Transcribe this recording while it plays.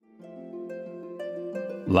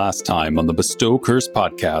Last time on the Bestow Curse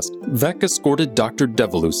podcast, Vec escorted Dr.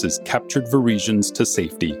 Devolus's captured Varisians to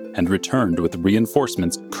safety and returned with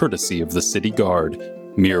reinforcements courtesy of the city guard.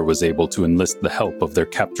 Mir was able to enlist the help of their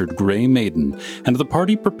captured Grey Maiden, and the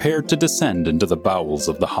party prepared to descend into the bowels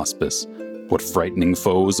of the hospice. What frightening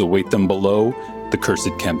foes await them below? The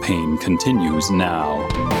Cursed campaign continues now.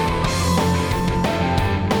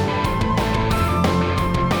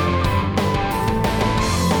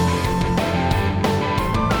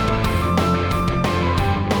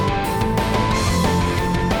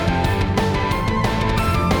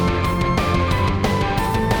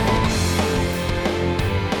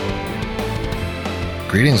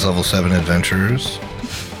 Greetings, level 7 adventurers.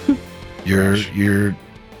 You're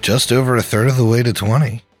just over a third of the way to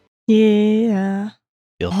 20. Yeah.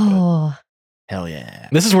 Oh, hell yeah.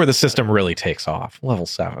 This is where the system really takes off. Level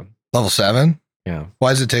 7. Level 7? Yeah.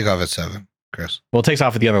 Why does it take off at 7, Chris? Well, it takes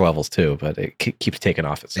off at the other levels too, but it keeps taking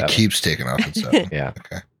off at 7. It keeps taking off at 7. Yeah.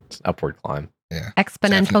 Okay. It's an upward climb. Yeah.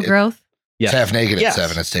 Exponential growth. It's half naked at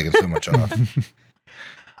 7. It's taking so much off.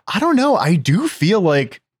 I don't know. I do feel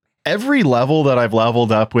like every level that I've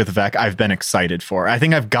leveled up with Vec, I've been excited for. I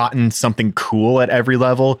think I've gotten something cool at every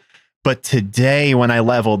level. But today, when I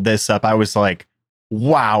leveled this up, I was like,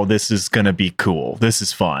 wow, this is going to be cool. This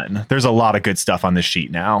is fun. There's a lot of good stuff on this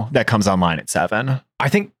sheet now that comes online at 7. I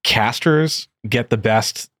think casters get the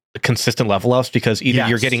best consistent level ups because either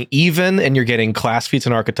you're getting even and you're getting class feats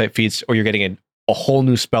and archetype feats, or you're getting a whole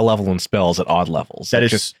new spell level and spells at odd levels. That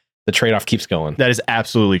is just the trade-off keeps going. That is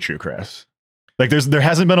absolutely true, Chris. Like there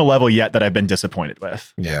hasn't been a level yet that I've been disappointed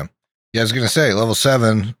with. Yeah. Yeah, I was going to say, level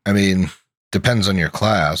 7, I mean, depends on your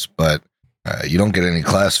class, but you don't get any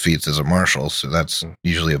class feats as a marshal, so that's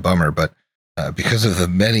usually a bummer. But because of the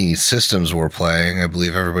many systems we're playing, I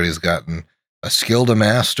believe everybody's gotten a skill to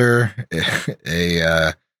master,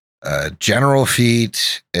 a general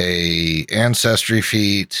feat, a ancestry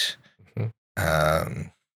feat.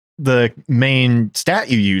 The main stat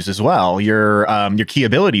you use as well, your key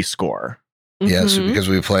ability score. Yeah, so because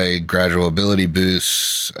we play gradual ability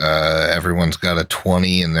boosts, everyone's got a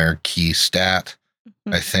 20 in their key stat,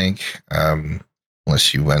 I think.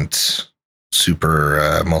 Unless you went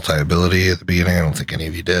super multi-ability at the beginning. I don't think any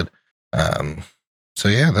of you did. So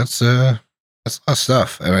yeah, that's a lot of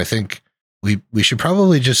stuff. And I think we should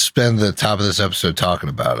probably just spend the top of this episode talking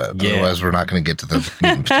about it. Yeah. Otherwise, we're not going to get to the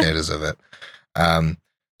meat and potatoes of it.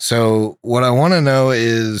 So what I want to know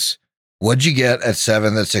is, what'd you get at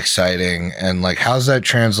 7 that's exciting? And like, how's that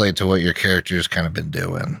translate to what your character's kind of been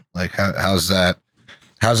doing? Like, how's that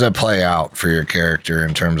play out for your character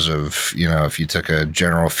in terms of, you know, if you took a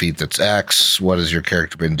general feat that's X, what has your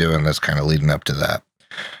character been doing that's kind of leading up to that?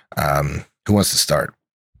 Who wants to start?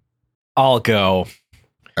 I'll go.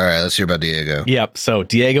 All right, let's hear about Diego. Yep. So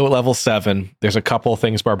Diego at level 7, there's a couple of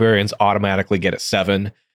things barbarians automatically get at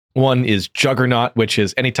 7. One is Juggernaut, which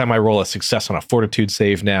is anytime I roll a success on a fortitude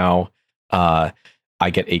save now, I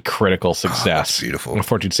get a critical success. That's beautiful. And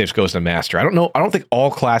fortitude saves goes to master. I don't think all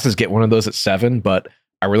classes get one of those at 7, but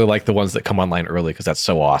I really like the ones that come online early because that's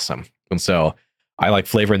so awesome. And so I like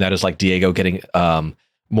flavoring that as like Diego getting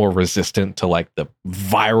more resistant to like the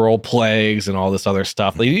viral plagues and all this other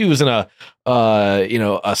stuff. Like he was in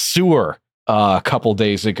a sewer a couple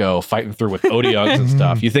days ago fighting through with Odions and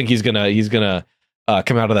stuff. You think he's gonna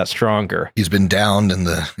come out of that stronger? He's been downed in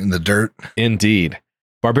the dirt. Indeed.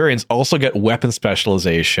 Barbarians also get weapon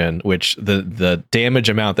specialization, which the damage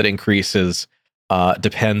amount that increases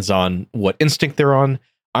depends on what instinct they're on.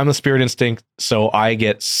 I'm a spirit instinct, so I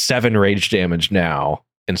get 7 rage damage now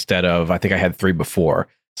instead of, I think I had 3 before.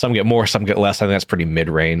 Some get more, some get less. I think that's pretty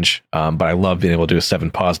mid-range, but I love being able to do a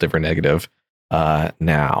 7 positive or negative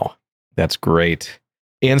now. That's great.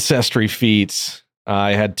 Ancestry feats.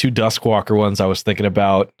 I had 2 Duskwalker ones I was thinking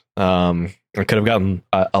about. I could have gotten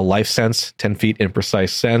a life sense, 10 feet imprecise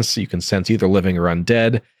sense. You can sense either living or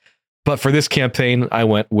undead. But for this campaign, I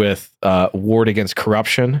went with ward against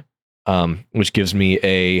corruption, which gives me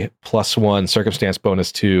a +1 circumstance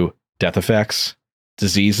bonus to death effects,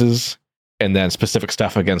 diseases, and then specific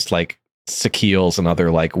stuff against like Sakiels and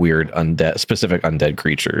other like weird specific undead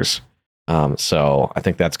creatures. So I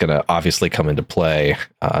think that's going to obviously come into play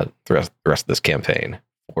the rest of this campaign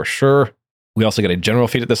for sure. We also get a general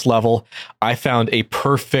feat at this level. I found a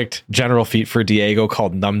perfect general feat for Diego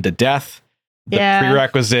called Numb to Death. The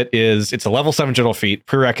prerequisite is it's a level 7 general feat.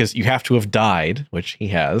 Prerequisite, you have to have died, which he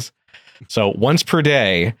has. So once per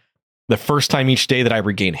day, the first time each day that I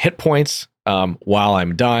regain hit points while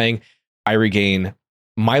I'm dying, I regain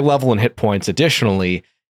my level and hit points additionally,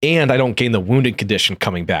 and I don't gain the wounded condition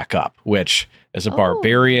coming back up, which as a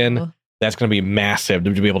barbarian, that's going to be massive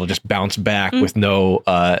to be able to just bounce back with no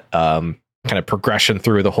kind of progression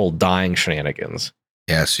through the whole dying shenanigans.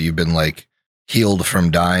 Yeah, so you've been like healed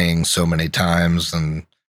from dying so many times, and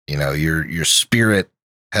you know your spirit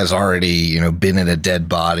has already, you know, been in a dead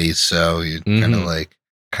body, so you kind of like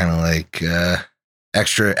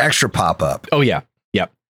extra pop up. Oh yeah,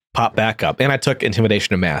 yep, pop back up. And I took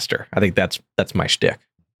Intimidation to Master. I think that's my shtick.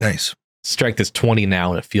 Nice. Strength is 20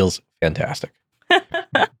 now, and it feels fantastic.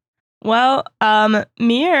 Well,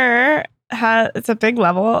 Mir it's a big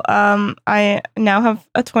level. I now have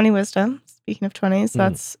a 20 wisdom. Speaking of 20s,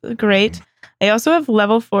 that's great. I also have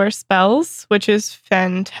level 4 spells, which is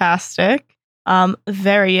fantastic.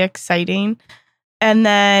 Very exciting. And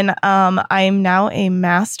then I'm now a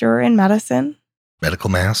master in medicine. Medical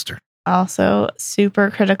master. Also super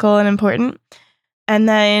critical and important. And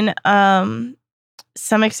then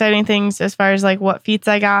some exciting things as far as like what feats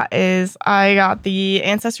I got is I got the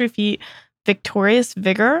Ancestry feat Victorious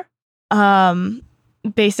Vigor.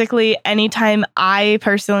 Basically, anytime I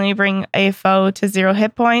personally bring a foe to 0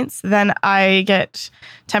 hit points, then I get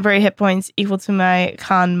temporary hit points equal to my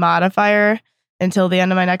con modifier until the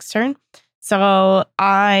end of my next turn. So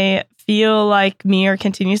I feel like Mir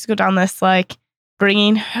continues to go down this like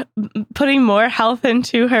putting more health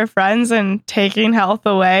into her friends and taking health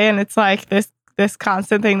away, and it's like this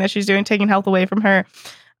constant thing that she's doing, taking health away from her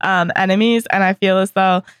enemies. And I feel as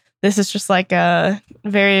though this is just like a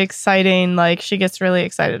very exciting, like she gets really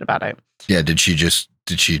excited about it. Yeah, did she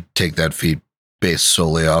take that feat based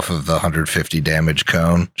solely off of the 150 damage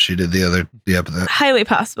cone she did the episode? Highly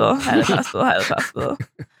possible.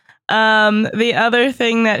 The other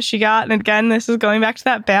thing that she got, and again, this is going back to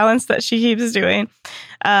that balance that she keeps doing.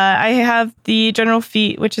 I have the general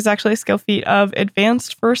feat, which is actually a skill feat of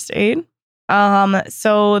Advanced First Aid.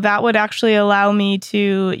 So that would actually allow me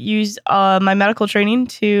to use my medical training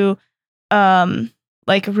to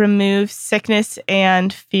like remove sickness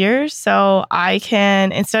and fears. So I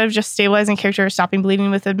can, instead of just stabilizing character or stopping bleeding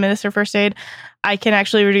with Administer First Aid, I can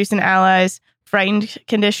actually reduce an ally's frightened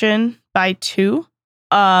condition by 2.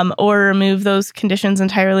 Or remove those conditions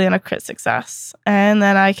entirely on a crit success. And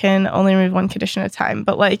then I can only remove 1 condition at a time.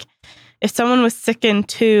 But like, if someone was sickened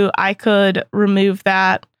 2, I could remove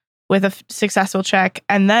that with a successful check.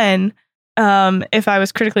 And then if I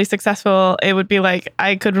was critically successful, it would be like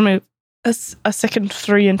I could remove a sickened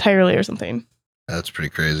 3 entirely or something. That's pretty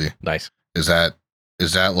crazy. Nice. Is that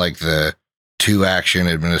like the 2 action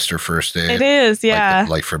Administer First Aid? It is, yeah.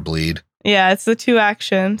 Like for bleed? Yeah, it's the 2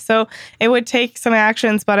 action. So it would take some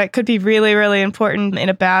actions, but it could be really, really important in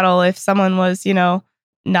a battle if someone was, you know,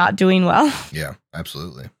 not doing well. Yeah,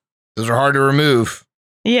 absolutely. Those are hard to remove.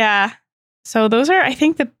 Yeah. So those are, I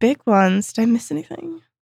think, the big ones. Did I miss anything?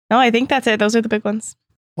 No, I think that's it. Those are the big ones.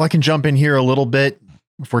 Well, I can jump in here a little bit.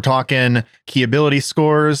 If we're talking key ability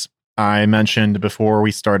scores, I mentioned before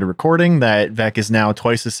we started recording that Vec is now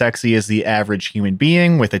twice as sexy as the average human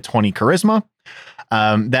being with a 20 charisma.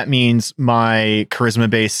 That means my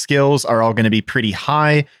charisma-based skills are all going to be pretty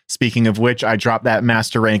high. Speaking of which, I dropped that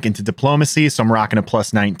master rank into diplomacy, so I'm rocking a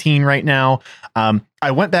plus 19 right now.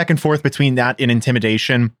 I went back and forth between that and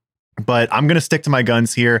intimidation, but I'm going to stick to my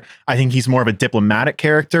guns here. I think he's more of a diplomatic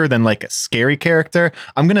character than like a scary character.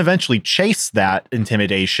 I'm going to eventually chase that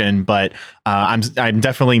intimidation, but I'm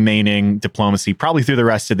definitely maining diplomacy probably through the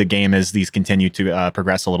rest of the game as these continue to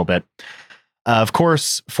progress a little bit. Of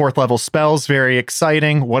course, 4th level spells, very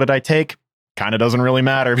exciting. What did I take? Kind of doesn't really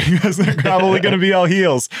matter because they're probably going to be all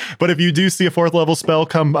heals. But if you do see a 4th level spell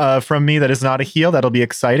come from me that is not a heal, that'll be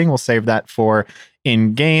exciting. We'll save that for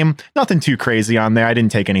in-game. Nothing too crazy on there. I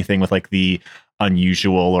didn't take anything with like the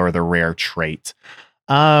unusual or the rare trait.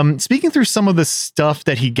 Speaking through some of the stuff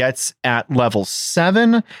that he gets at level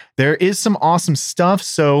 7, there is some awesome stuff.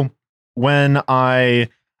 So when I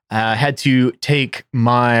had to take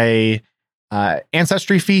my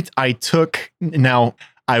Ancestry feat, now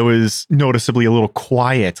I was noticeably a little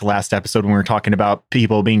quiet last episode when we were talking about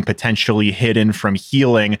people being potentially hidden from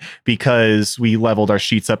healing because we leveled our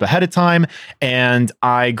sheets up ahead of time, and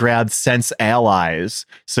I grabbed Sense Allies.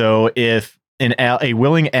 So if a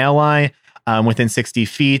willing ally within 60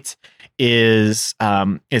 feet is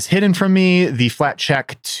hidden from me, the flat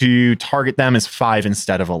check to target them is 5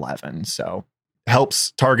 instead of 11. So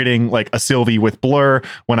helps targeting like a Sylvie with Blur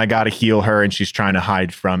when I gotta heal her and she's trying to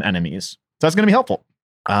hide from enemies. So that's gonna be helpful.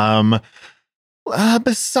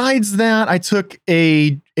 Besides that, I took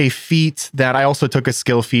a feat that I also took a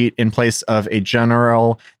skill feat in place of a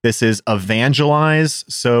general. This is Evangelize.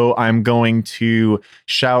 So I'm going to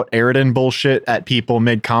shout Eridan bullshit at people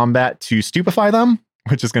mid-combat to stupefy them,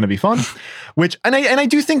 which is going to be fun. And I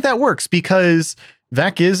do think that works because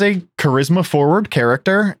Vec is a charisma forward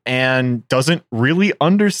character and doesn't really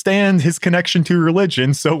understand his connection to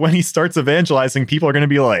religion. So when he starts evangelizing, people are going to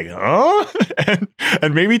be like, huh?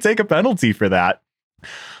 and maybe take a penalty for that.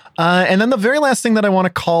 And then the very last thing that I want to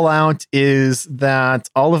call out is that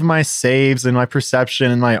all of my saves and my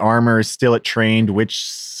perception and my armor is still at trained, which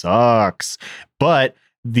sucks. But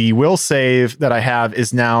the will save that I have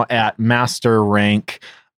is now at master rank.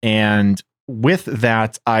 And with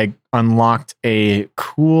that, I unlocked a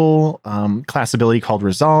cool class ability called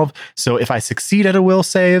Resolve. So if I succeed at a will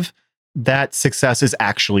save, that success is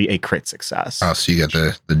actually a crit success. Oh, so you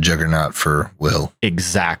got the juggernaut for will.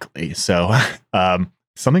 Exactly. So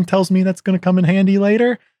something tells me that's going to come in handy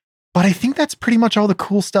later. But I think that's pretty much all the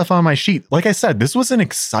cool stuff on my sheet. Like I said, this was an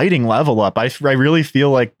exciting level up. I really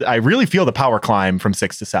feel the power climb from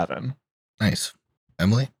 6 to 7. Nice.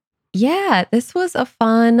 Emily? Yeah, this was a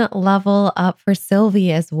fun level up for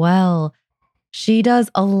Sylvie as well. She does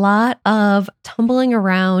a lot of tumbling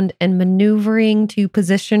around and maneuvering to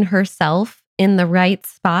position herself in the right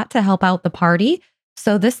spot to help out the party.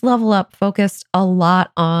 So this level up focused a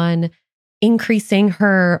lot on increasing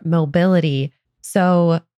her mobility.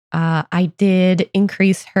 So I did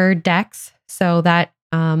increase her dex. So that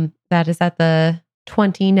is at the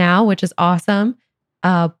 20 now, which is awesome.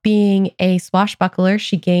 Being a swashbuckler,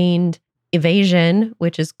 she gained evasion,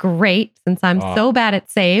 which is great since I'm so bad at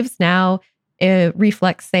saves. Now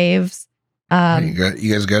reflex saves. You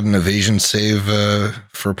guys got an evasion save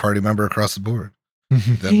for a party member across the board.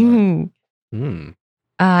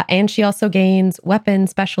 And she also gains weapon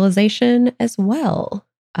specialization as well.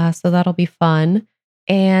 So that'll be fun.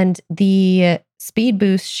 And the speed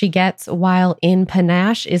boost she gets while in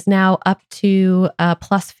panache is now up to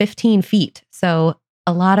plus 15 feet. So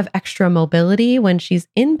a lot of extra mobility when she's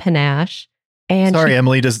in panache. And sorry,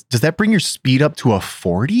 Emily, does that bring your speed up to a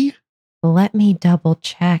 40? Let me double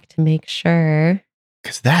check to make sure.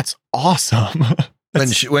 Because that's awesome.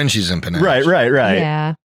 when she's in panache. Right.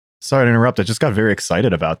 Yeah. Sorry to interrupt. I just got very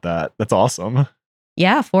excited about that. That's awesome.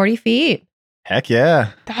 Yeah, 40 feet. Heck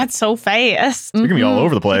yeah. That's so fast. You're going to be all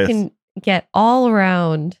over the place. You can get all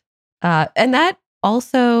around. And that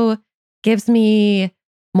also gives me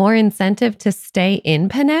more incentive to stay in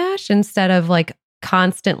panache instead of like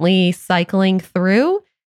constantly cycling through.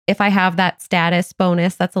 If I have that status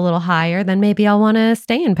bonus that's a little higher, then maybe I'll want to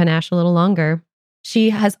stay in panache a little longer.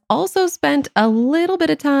 She has also spent a little bit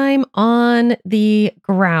of time on the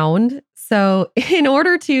ground. So in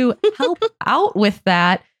order to help out with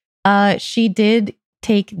that, she did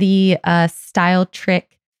take the style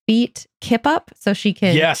trick feat kip up so she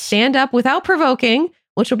can stand up without provoking,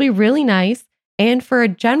 which will be really nice. And for a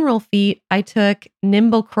general feat, I took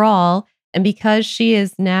nimble crawl. And because she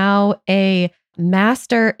is now a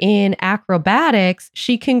master in acrobatics,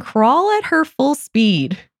 she can crawl at her full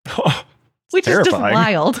speed, which terrifying. Is just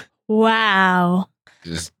wild. Wow.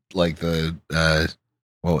 Just like the,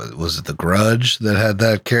 what was it, The Grudge that had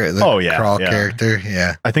that crawl character?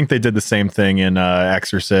 Yeah. I think they did the same thing in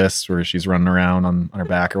Exorcist where she's running around on her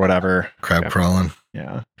back or whatever. Crab crawling.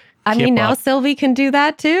 Yeah. I mean, now Sylvie can do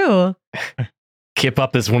that too. Kip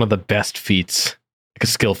up is one of the best feats,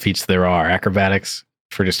 skill feats there are. Acrobatics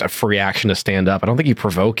for just a free action to stand up. I don't think you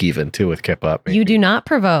provoke even too with Kip up. Maybe. You do not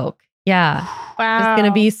provoke. Yeah. Wow. It's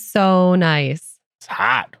going to be so nice. It's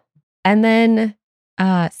hot. And then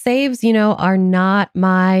saves, are not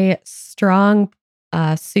my strong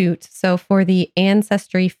suit. So for the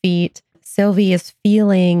ancestry feat, Sylvie is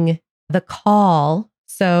feeling the call.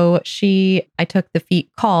 So I took the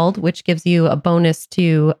feat called, which gives you a bonus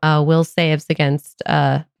to will saves against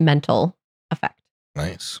mental effect.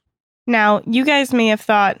 Nice. Now, you guys may have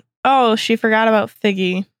thought, oh, she forgot about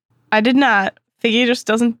Figgy. I did not. Figgy just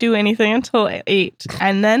doesn't do anything until 8.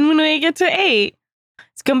 And then when we get to 8,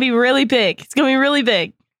 it's going to be really big. It's going to be really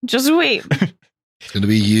big. Just wait. It's going to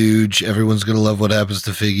be huge. Everyone's going to love what happens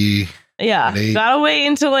to Figgy. Yeah, gotta wait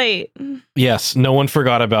until 8. Yes, no one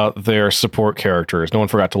forgot about their support characters. No one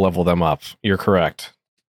forgot to level them up. You're correct.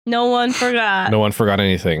 No one forgot. No one forgot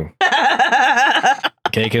anything.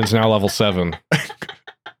 Kaken's now level 7.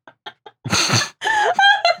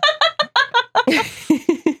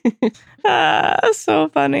 So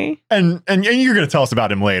funny. And you're going to tell us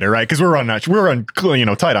about him later, right? Because we're on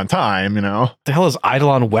tight on time, The hell is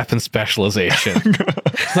Eidolon weapon specialization?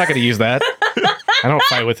 He's not going to use that. I don't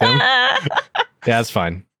fight with him. Yeah, that's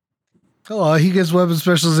fine. Oh, he gets weapon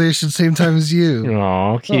specialization same time as you.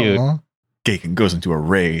 Oh, cute. Gaken goes into a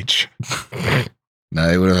rage.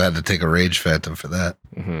 No, he would have had to take a rage phantom for that.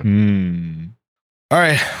 Mm-hmm. All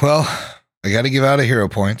right. Well, I got to give out a hero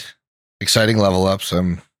point. Exciting level ups.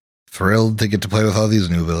 I'm thrilled to get to play with all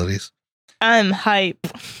these new abilities. I'm hype.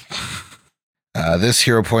 This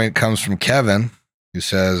hero point comes from Kevin, who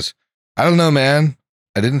says, I don't know, man.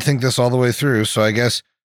 I didn't think this all the way through, so I guess,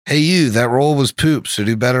 hey, you, that roll was poop, so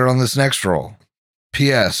do better on this next roll.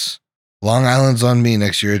 P.S. Long Island's on me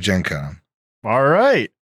next year at Gen Con. All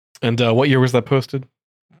right. And what year was that posted?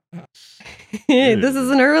 This is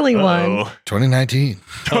an early one. 2019.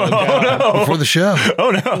 Oh, no. Before the show.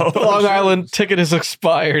 Oh, no. Long Island ticket is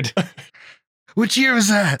expired. Which year is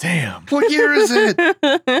that? Damn. What year is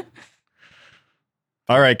it?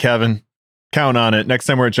 All right, Kevin. Count on it. Next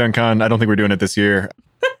time we're at Gen Con, I don't think we're doing it this year.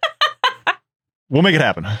 We'll make it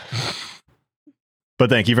happen. But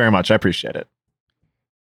thank you very much. I appreciate it.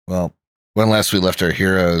 Well, when last we left our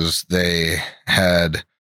heroes, they had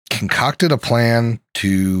concocted a plan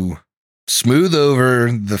to smooth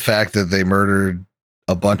over the fact that they murdered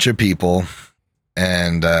a bunch of people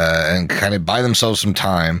and kind of buy themselves some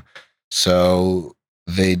time. So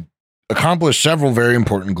they accomplished several very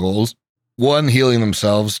important goals. 1, healing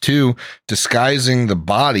themselves. 2, disguising the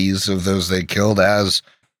bodies of those they killed as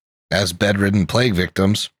bedridden plague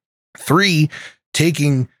victims. 3,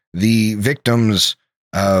 taking the victims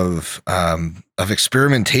of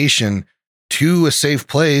experimentation to a safe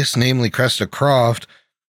place, namely Cresta Croft,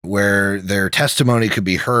 where their testimony could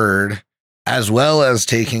be heard, as well as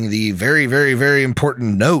taking the very, very, very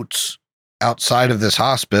important notes outside of this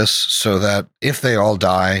hospice so that if they all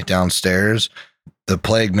die downstairs, the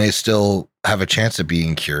plague may still have a chance of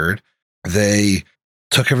being cured. They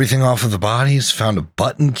took everything off of the bodies, found a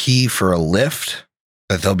button key for a lift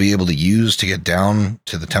that they'll be able to use to get down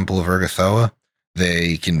to the Temple of Urgathoa.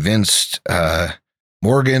 They convinced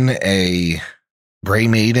Morgan, a Grey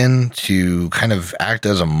Maiden, to kind of act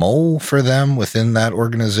as a mole for them within that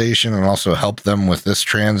organization and also help them with this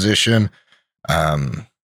transition,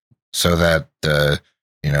 so that the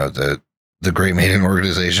Grey Maiden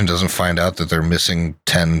organization doesn't find out that they're missing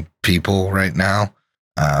 10 people right now.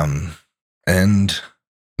 And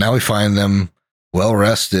now we find them well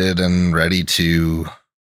rested and ready to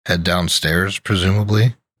head downstairs,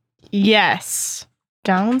 presumably. Yes.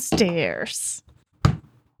 Downstairs.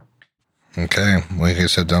 Okay, like I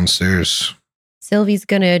said, downstairs. Sylvie's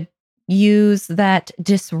going to use that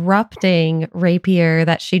disrupting rapier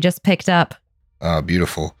that she just picked up.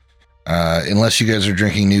 Beautiful. Unless you guys are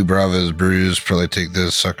drinking New Brava's brews, probably take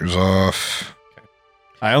those suckers off.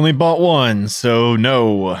 I only bought one, so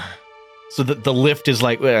no. So the lift is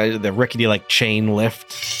like the rickety like chain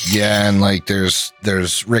lift. Yeah, and like there's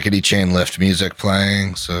rickety chain lift music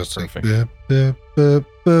playing, so it's like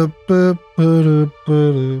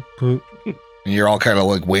and you're all kind of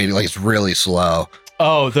like waiting, like it's really slow.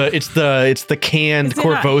 Oh, it's the canned Is it a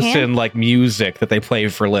Corvosan hand- like music that they play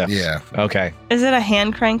for lifts. Yeah. Okay. Is it a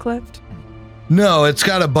hand crank lift? No, it's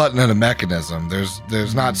got a button and a mechanism.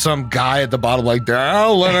 There's not some guy at the bottom like,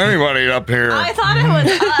 I'll let anybody up here. I thought it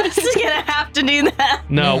was us gonna have to do that.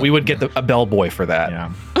 No, we would get a bellboy for that.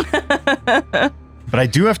 Yeah. But I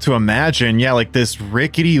do have to imagine, like this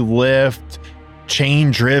rickety lift,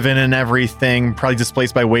 chain driven and everything, probably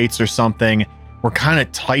displaced by weights or something. We're kind of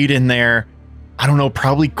tight in there. I don't know,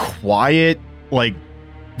 probably quiet, like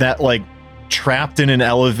that, like trapped in an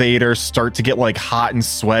elevator, start to get like hot and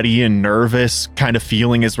sweaty and nervous kind of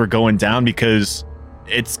feeling as we're going down, because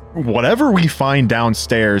it's whatever we find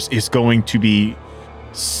downstairs is going to be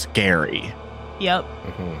scary. Yep.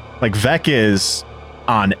 Mm-hmm. Like Vec is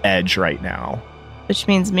on edge right now. Which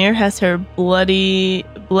means Mir has her wounding.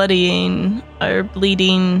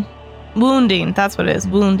 That's what it is.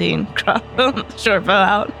 Wounding. Short bow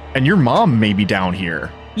out. And your mom may be down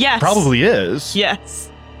here. Yes. Probably is. Yes.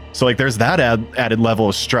 So like there's that added level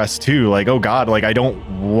of stress too. Like, oh God, like I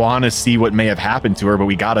don't want to see what may have happened to her, but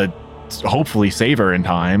we gotta hopefully save her in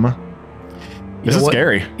time. This is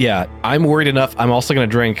scary. Yeah, I'm worried enough. I'm also going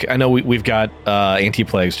to drink. I know we've got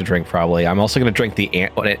anti-plagues to drink probably. I'm also going to drink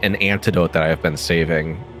an antidote that I've been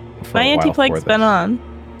saving. My anti-plague's been on.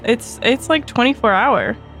 It's like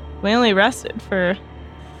 24-hour. We only rested for...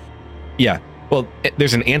 Yeah. Well,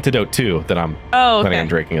 there's an antidote too that I'm planning on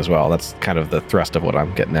drinking as well. That's kind of the thrust of what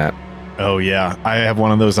I'm getting at. Oh yeah, I have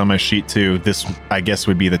one of those on my sheet too. This, I guess,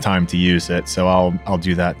 would be the time to use it, so I'll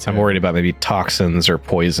do that too. I'm worried about maybe toxins or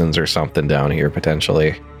poisons or something down here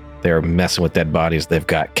potentially. They're messing with dead bodies. They've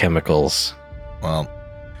got chemicals. Well,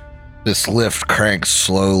 this lift cranks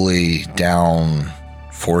slowly down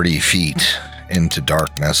 40 feet into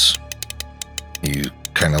darkness. You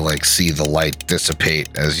kind of like see the light dissipate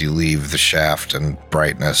as you leave the shaft and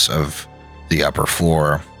brightness of the upper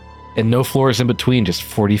floor. And no floors in between, just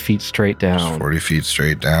 40 feet straight down. Just 40 feet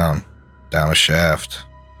straight down a shaft.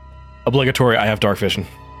 Obligatory, I have dark vision.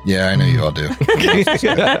 Yeah, I know you all do.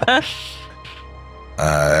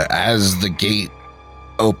 As the gate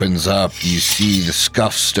opens up, you see the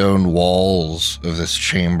scuffed stone walls of this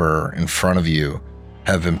chamber in front of you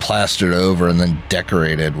have been plastered over and then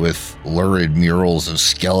decorated with lurid murals of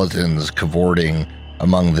skeletons cavorting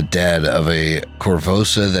among the dead of a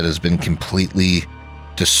Corvosa that has been completely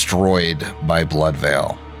destroyed by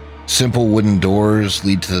Bloodveil. Simple wooden doors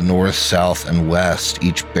lead to the north, south, and west,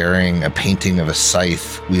 each bearing a painting of a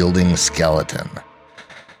scythe-wielding skeleton.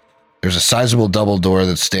 There's a sizable double door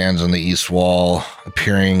that stands on the east wall,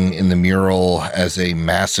 appearing in the mural as a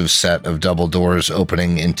massive set of double doors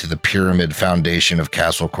opening into the pyramid foundation of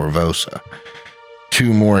Castle Corvosa.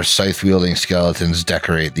 2 more scythe-wielding skeletons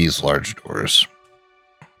decorate these large doors.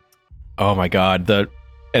 Oh my god, the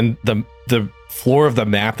floor of the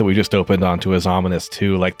map that we just opened onto is ominous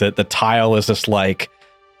too. Like the tile is just like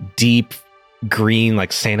deep green,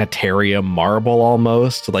 like sanitarium marble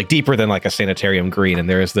almost, like deeper than like a sanitarium green, and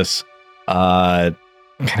there is this kind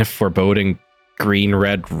of foreboding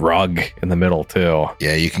green-red rug in the middle too.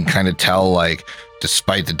 Yeah, you can kind of tell, like,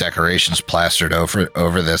 despite the decorations plastered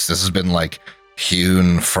over this has been like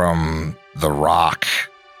hewn from the rock,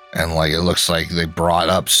 and like it looks like they brought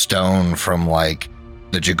up stone from like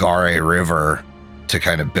the Jagare River to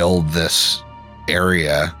kind of build this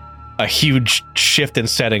area. A huge shift in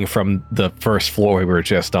setting from the first floor we were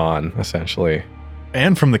just on, essentially.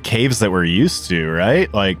 And from the caves that we're used to,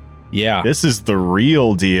 right? Like, yeah, this is the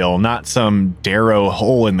real deal, not some Darrow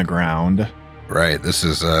hole in the ground. Right. This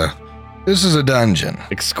is a dungeon.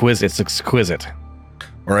 Exquisite. It's exquisite.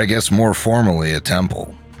 Or I guess more formally, a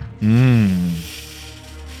temple.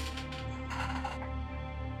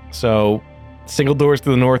 So, single doors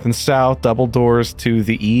to the north and south, double doors to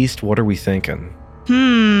the east. What are we thinking?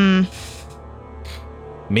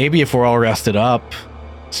 Maybe if we're all rested up,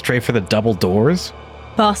 straight for the double doors?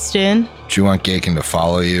 Boston. Do you want Gaken to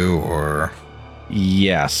follow you, or?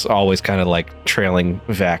 Yes, always kind of like trailing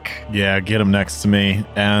Vec. Yeah, get him next to me.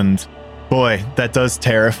 And boy, that does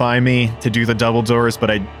terrify me to do the double doors,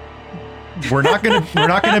 but we're not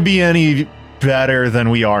gonna be any better than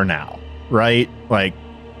we are now, right? Like,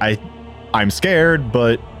 I'm scared,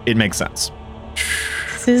 but it makes sense.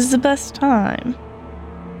 This is the best time.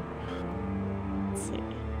 Let's see.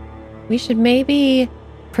 We should maybe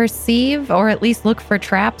perceive or at least look for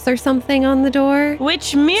traps or something on the door.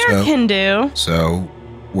 Which Mir can do. So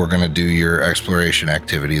we're going to do your exploration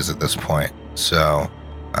activities at this point. So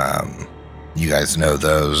you guys know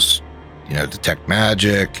those, detect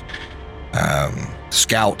magic,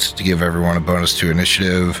 scout to give everyone a bonus to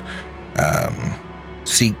initiative,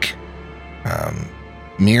 seek.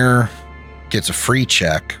 Mir gets a free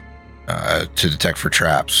check to detect for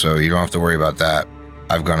traps, so you don't have to worry about that.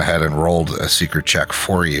 I've gone ahead and rolled a secret check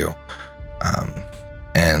for you.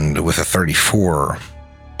 And with a 34,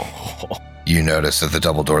 you notice that the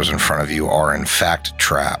double doors in front of you are in fact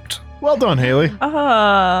trapped. Well done, Haley.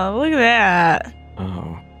 Oh, look at that.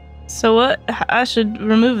 Oh. So what? I should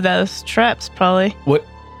remove those traps, probably. What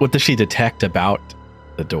does she detect about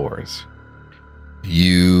the doors?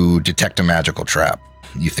 You detect a magical trap.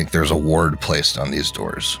 You think there's a ward placed on these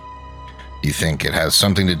doors. You think it has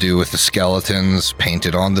something to do with the skeletons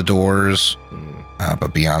painted on the doors,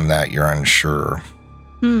 but beyond that, you're unsure.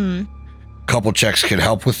 Couple checks could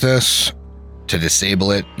help with this. To disable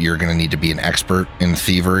it, you're going to need to be an expert in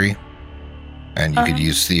thievery, and you could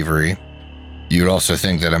use thievery. You would also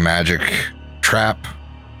think that a magic trap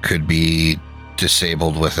could be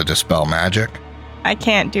disabled with a dispel magic. I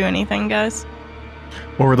can't do anything, guys.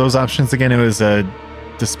 What were those options again? It was a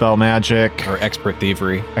dispel magic Or expert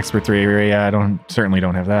thievery. expert thievery. Yeah, I certainly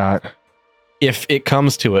don't have that. If it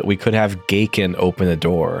comes to it, we could have Gaken open the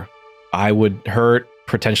door. I would hurt.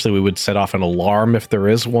 Potentially, we would set off an alarm if there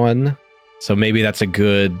is one. So maybe that's a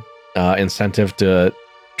good incentive to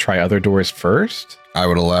try other doors first. I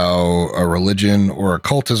would allow a religion or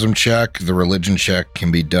occultism check. The religion check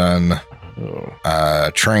can be done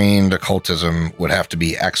trained. Occultism would have to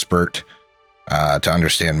be expert to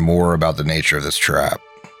understand more about the nature of this trap.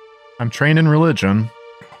 I'm trained in religion.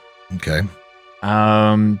 Okay.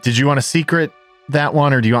 Did you want to secret that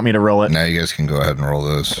one, or do you want me to roll it? Now you guys can go ahead and roll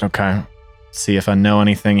those. Okay. See if I know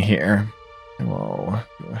anything here. We'll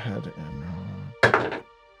go ahead and roll.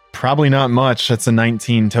 Probably not much. That's a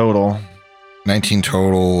 19 total. 19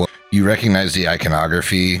 total. You recognize the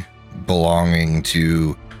iconography belonging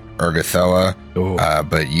to Urgathoa,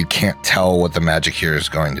 but you can't tell what the magic here is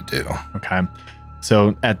going to do. Okay.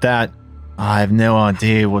 So at that, I have no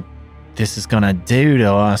idea what this is going to do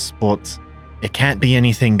to us, but it can't be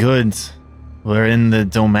anything good. We're in the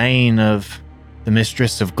domain of the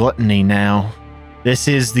Mistress of Gluttony now. This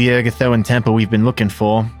is the Urgathoan temple we've been looking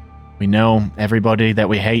for. We know everybody that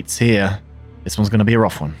we hate's here. This one's going to be a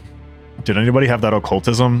rough one. Did anybody have that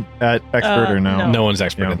occultism at expert or no? No. No one's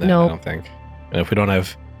expert Yeah. in that, Nope. I don't think. And if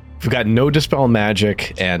we've got no dispel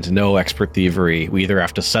magic and no expert thievery, we either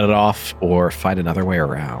have to set it off or find another way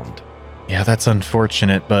around. Yeah, that's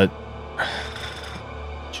unfortunate, but...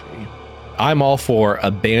 Gee. I'm all for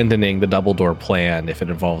abandoning the double door plan if it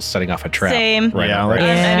involves setting off a trap. Same. Right. Yeah, now, like- right?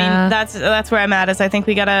 I Yeah. mean, that's where I'm at. Is I think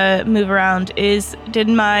we gotta move around. Did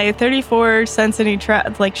my 34 sense any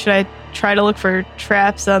trap? Like, should I try to look for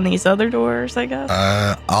traps on these other doors? I guess.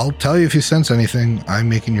 I'll tell you if you sense anything. I'm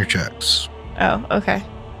making your checks. Oh, okay.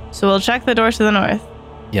 So we'll check the doors to the north.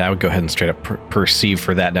 Yeah, I would go ahead and straight up perceive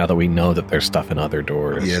for that now that we know that there's stuff in other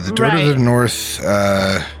doors. Yeah, the door to Right. the north,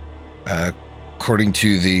 according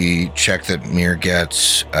to the check that Mir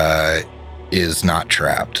gets, is not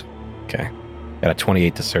trapped. Okay. Got a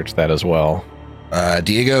 28 to search that as well.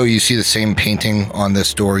 Diego, you see the same painting on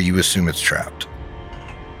this door. You assume it's trapped.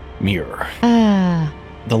 Mirror. Ah.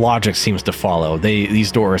 The logic seems to follow.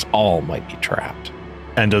 These doors all might be trapped.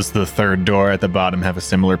 And does the third door at the bottom have a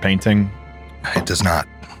similar painting? It does not.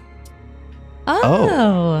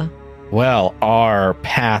 Oh. Well, our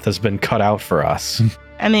path has been cut out for us.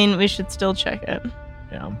 I mean, we should still check it.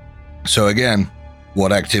 Yeah. So again,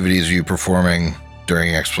 what activities are you performing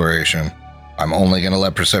during exploration? I'm only going to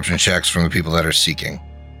let perception checks from the people that are seeking.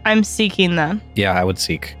 I'm seeking them. Yeah, I would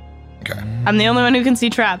seek. Okay. I'm the only one who can see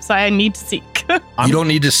traps, so I need to seek. You don't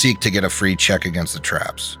need to seek to get a free check against the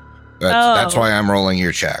traps. That's why I'm rolling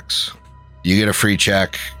your checks. You get a free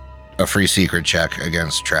check, a free secret check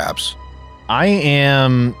against traps. I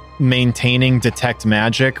am maintaining detect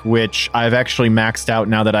magic, which I've actually maxed out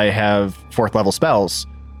now that I have 4th level spells,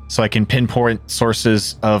 so I can pinpoint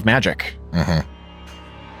sources of magic. Mm-hmm.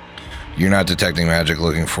 You're not detecting magic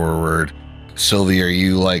looking forward. Sylvie, are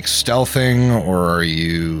you like stealthing or are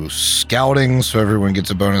you scouting so everyone gets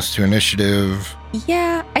a bonus to initiative?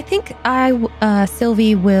 Yeah, I think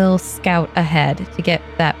Sylvie will scout ahead to get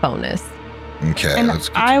that bonus. Okay, And let's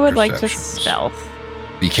get I to would like to perceptions. stealth.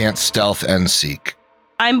 You can't stealth and seek.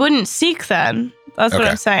 I wouldn't seek then. That's what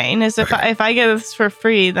Okay. I'm saying. Is if Okay. if I get this for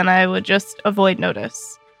free, then I would just avoid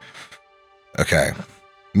notice. Okay.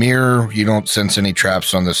 Mir, you don't sense any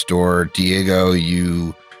traps on this door. Diego,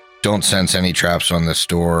 you don't sense any traps on this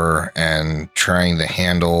door. And trying the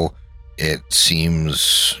handle, it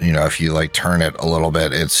seems, if you like turn it a little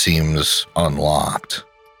bit, it seems unlocked.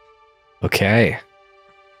 Okay.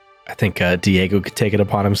 I think Diego could take it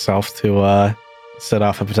upon himself to set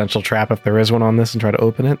off a potential trap if there is one on this and try to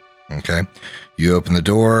open it. Okay. You open the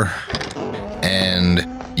door and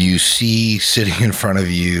you see sitting in front of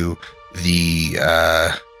you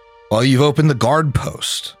you've opened the guard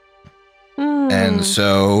post. And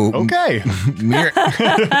so Okay.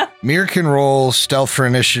 Mir can roll stealth for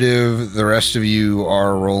initiative. The rest of you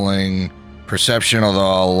are rolling perception, although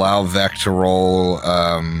I'll allow Vec to roll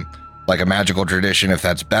like a magical tradition if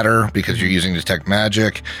that's better because you're using detect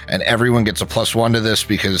magic. And everyone gets a +1 to this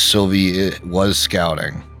because Sylvie was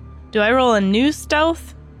scouting. Do I roll a new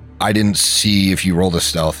stealth? I didn't see if you rolled a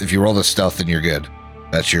stealth. If you rolled a stealth, then you're good.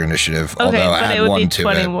 That's your initiative. Okay, Although but add it would 1 be to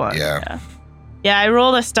 21. it. Yeah. Yeah, I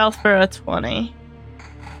rolled a stealth for a 20.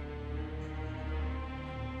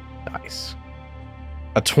 Nice.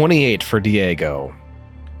 A 28 for Diego.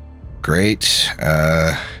 Great.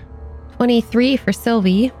 23 for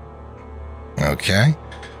Sylvie. Okay.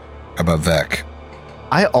 How about Vec?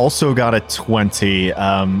 I also got a 20.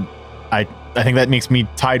 I think that makes me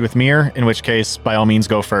tied with Mir, in which case, by all means,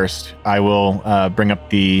 go first. I will bring up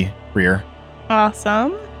the rear.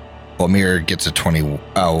 Awesome. Well, Mir gets a 20.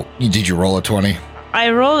 Oh, did you roll a 20? I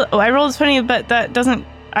rolled a 20, but that doesn't.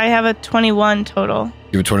 I have a 21 total.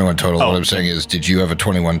 You have a 21 total. Oh. What I'm saying is, did you have a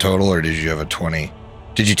 21 total or did you have a 20?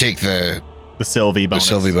 Did you take the Sylvie bonus.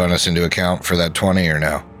 Sylvie bonus into account for that 20 or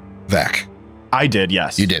no? Vec. I did,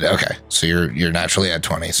 yes. You did. Okay. So you're naturally at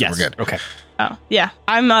 20. So Yes. we're good. Okay. Oh, yeah.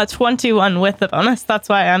 I'm 21 with the bonus. That's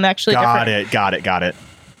why I'm actually Got different. it. Got it.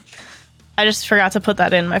 I just forgot to put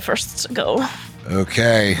that in my first go.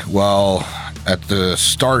 Okay. Well, at the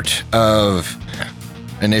start of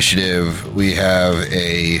initiative, we have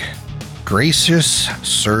a gracious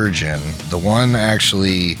surgeon. The one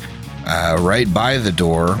actually right by the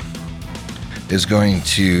door is going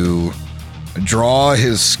to draw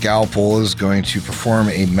his scalpel, is going to perform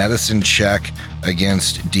a medicine check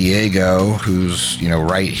against Diego, who's,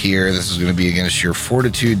 right here. This is going to be against your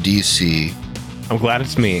fortitude DC. I'm glad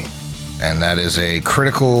it's me. And that is a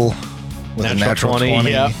critical with a natural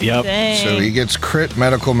 20. Yep. Dang. So he gets crit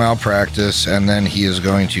medical malpractice, and then he is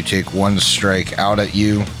going to take one strike out at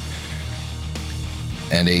you.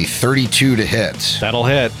 And a 32 to hit. That'll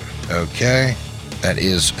hit. Okay. That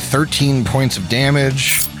is 13 points of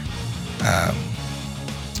damage.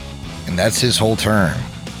 And that's his whole turn.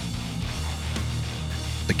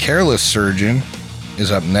 The Careless Surgeon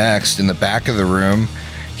is up next in the back of the room.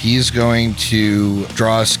 He's going to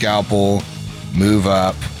draw a scalpel, move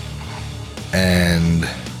up, and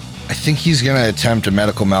I think he's going to attempt a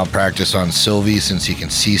medical malpractice on Sylvie since he can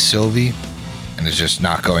see Sylvie, and is just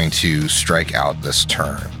not going to strike out this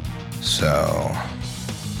turn. So,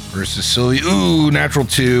 versus Sylvie. Ooh, natural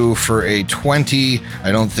 2 for a 20.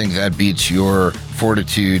 I don't think that beats your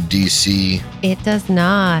Fortitude DC. It does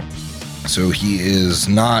not. So he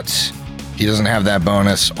doesn't have that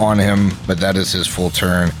bonus on him, but that is his full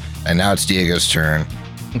turn. And now it's Diego's turn.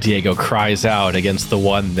 Diego cries out against the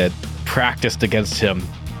one that practiced against him.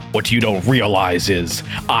 What you don't realize is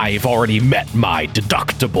I've already met my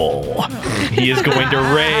deductible. He is going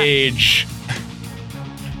to rage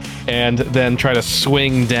and then try to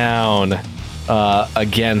swing down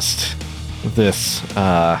against this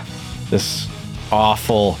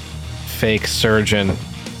awful fake surgeon.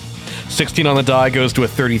 16 on the die goes to a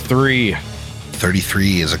 33.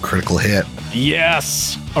 33 is a critical hit.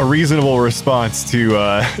 Yes. A reasonable response to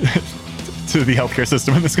to the healthcare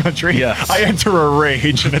system in this country. Yes. I enter a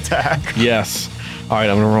rage and attack. Yes. All right,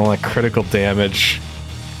 I'm going to roll like critical damage.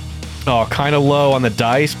 Oh, kind of low on the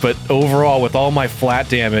dice, but overall, with all my flat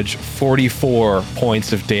damage, 44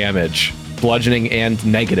 points of damage. Bludgeoning and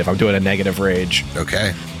negative. I'm doing a negative rage.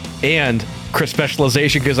 Okay. And crit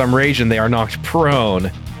specialization, because I'm raging, they are knocked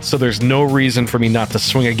prone. So there's no reason for me not to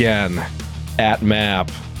swing again at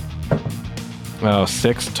map. Oh,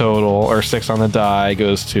 6 total, or 6 on the die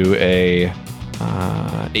goes to a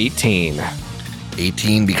 18.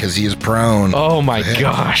 18 because he is prone. Oh my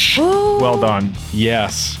gosh. Well done.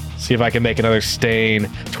 Yes. See if I can make another stain.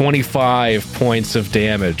 25 points of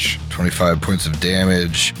damage. 25 points of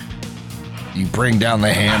damage. You bring down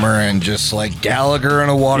the hammer and just like Gallagher in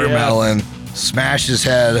a watermelon, smash his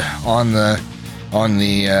head on the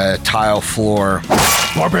tile floor.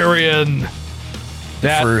 Barbarian.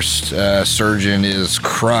 That First surgeon is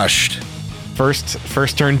crushed.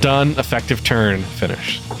 first turn done. Effective turn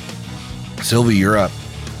finished. Sylvie, you're up.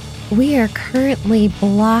 We are currently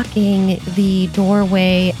blocking the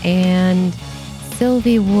doorway, and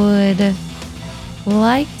Sylvie would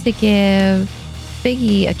like to give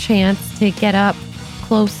Figgy a chance to get up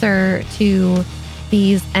closer to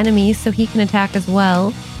these enemies so he can attack as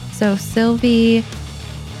well. So Sylvie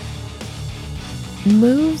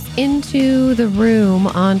moves into the room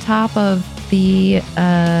on top of the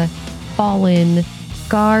fallen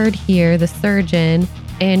guard here, the surgeon,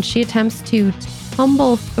 and she attempts to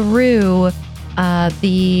tumble through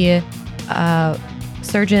the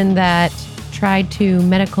surgeon that tried to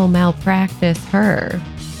medical malpractice her.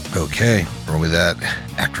 Okay, roll with that.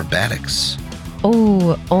 Acrobatics.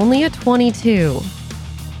 Oh, only a 22.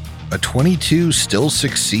 A 22 still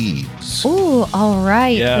succeeds. Oh, all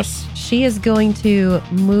right. Yes. She is going to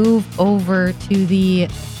move over to the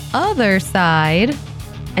other side.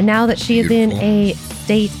 And now that she is in a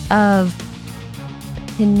state of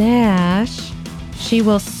panache, she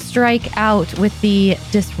will strike out with the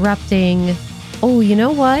disrupting. Oh, you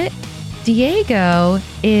know what? Diego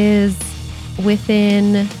is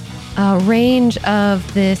within range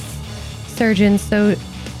of this surgeon, so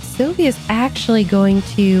Sylvia's actually going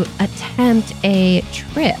to attempt a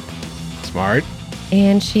trip. Smart.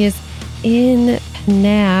 And she is in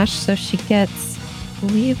panache, so she gets, I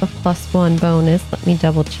believe, a +1 bonus. Let me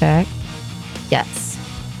double check. Yes,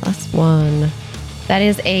 +1. That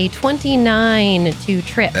is a 29 to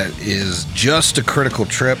trip. That is just a critical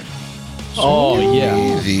trip. Oh,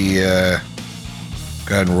 yeah.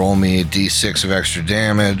 Go ahead and roll me a d6 of extra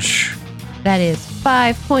damage. That is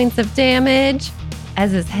 5 points of damage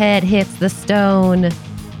as his head hits the stone.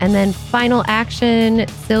 And then final action,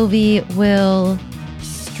 Sylvie will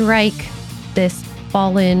strike this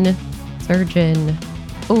fallen surgeon.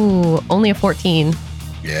 Ooh, only a 14.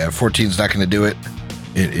 Yeah, 14's not going to do it.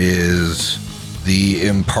 It is the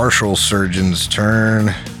impartial surgeon's turn.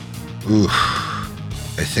 Ooh,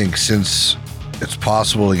 I think since it's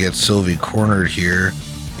possible to get Sylvie cornered here,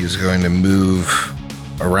 he's going to move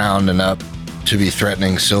around and up to be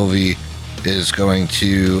threatening. Sylvie is going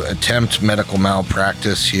to attempt medical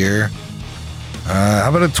malpractice here. How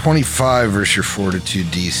about a 25 versus your Fortitude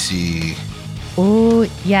DC? Ooh,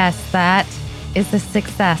 yes, that is a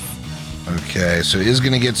success. Okay, so is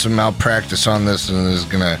going to get some malpractice on this and is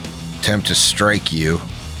going to attempt to strike you,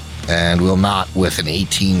 and will not with an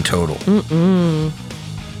 18 total.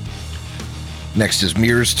 Next is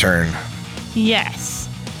Mir's turn. Yes.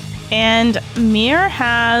 And Mir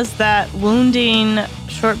has that wounding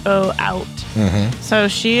short bow out. Mm-hmm. So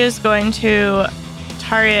she is going to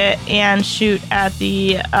target and shoot at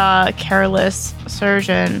the careless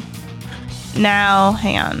surgeon. Now,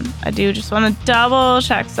 hang on. I do just want to double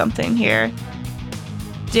check something here.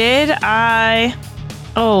 Did I...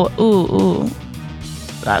 Oh, ooh.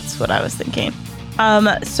 That's what I was thinking.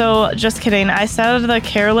 So just kidding. I said the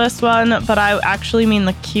careless one, but I actually mean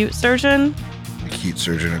the cute surgeon. The cute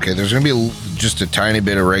surgeon. Okay, there's going to be just a tiny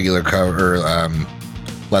bit of regular cover,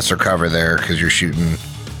 lesser cover there because you're shooting,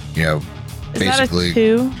 basically. Is that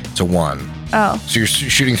a 2? It's a 1. Oh. So you're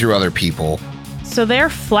shooting through other people. So they're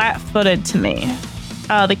flat-footed to me.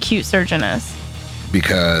 The cute surgeon is.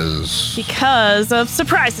 Because of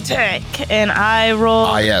surprise attack, and I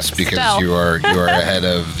roll. Yes, because stealth. you are ahead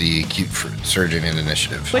of the cute surgeon in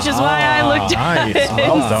initiative. Which is why I looked at nice. it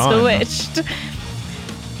Well done. and switched.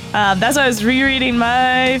 That's why I was rereading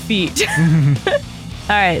my feet. All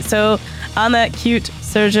right, so on that cute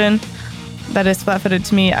surgeon that is flat-footed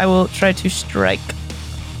to me, I will try to strike.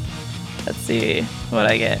 Let's see what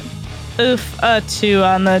I get. Oof, a 2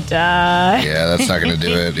 on the die. Yeah, that's not going to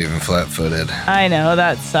do it, even flat-footed. I know,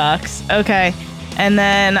 that sucks. Okay, and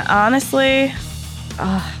then honestly,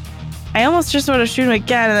 I almost just want to shoot him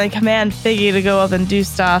again and then command Figgy to go up and do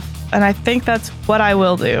stuff. And I think that's what I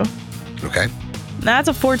will do. Okay. That's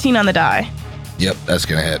a 14 on the die. Yep, that's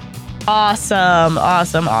going to hit. Awesome.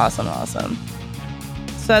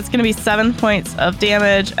 So that's going to be 7 points of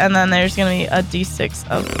damage, and then there's going to be a d6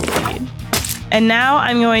 of bleed. And now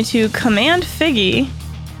I'm going to command Figgy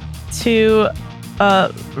to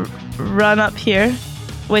run up here,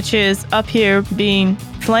 which is up here being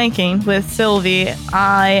flanking with Sylvie.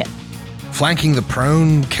 Flanking the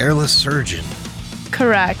prone, careless surgeon.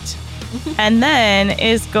 Correct. And then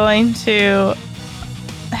is going to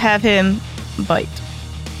have him bite.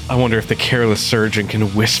 I wonder if the careless surgeon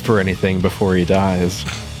can whisper anything before he dies.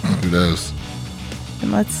 Who knows?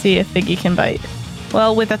 And let's see if Figgy can bite.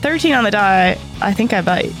 Well, with a 13 on the die, I think I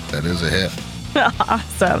bite. That is a hit.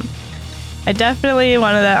 Awesome. I definitely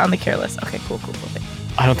wanted that on the careless. Okay, cool.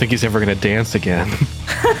 I don't think he's ever going to dance again.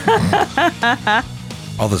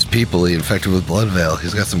 All those people he infected with blood veil.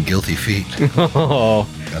 He's got some guilty feet. Oh,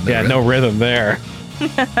 yeah, no rhythm there.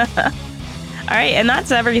 All right, and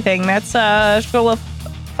that's everything. That's a full of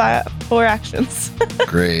 4 actions.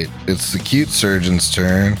 Great. It's the cute surgeon's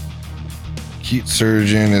turn. Cute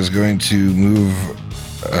surgeon is going to move.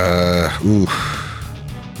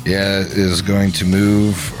 Is going to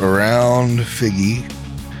move around Figgy,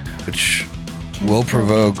 which will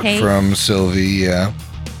provoke from Sylvie. Yeah.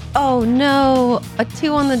 Oh no, a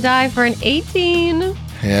 2 on the die for an 18.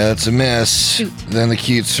 Yeah, it's a miss. Shoot. Then the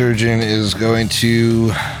cute surgeon is going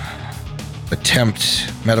to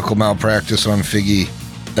attempt medical malpractice on Figgy.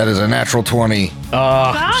 That is a natural 20.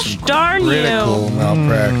 Gosh darn Critical you.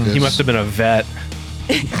 malpractice. He must have been a vet.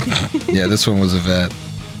 Yeah, this one was a vet.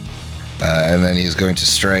 And then he's going to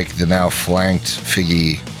strike the now flanked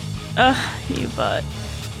Figgy. Ugh, you butt.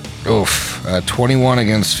 Oof. 21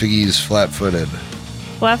 against Figgy's flat-footed.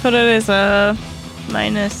 Flat-footed is a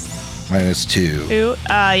minus -2. 2.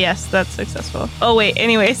 Yes, that's successful. Oh, wait,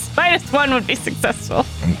 anyways, -1 would be successful.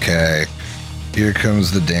 Okay. Here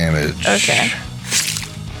comes the damage. Okay.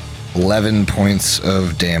 11 points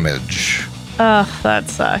of damage. Ugh, that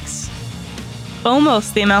sucks.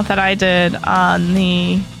 Almost the amount that I did on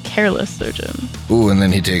the careless surgeon. Ooh, and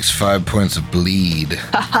then he takes 5 points of bleed.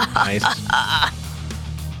 Nice.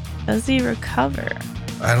 Does he recover?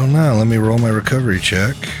 I don't know. Let me roll my recovery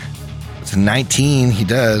check. It's a 19. He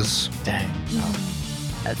does. Dang.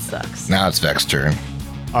 That sucks. Now it's Vex's turn.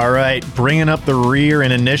 All right, bringing up the rear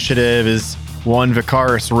in initiative is one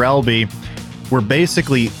Vicaris Relby. We're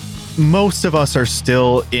basically, most of us are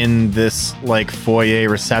still in this like foyer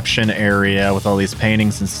reception area with all these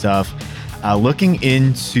paintings and stuff. Looking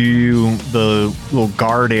into the little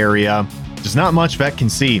guard area, there's not much Vec can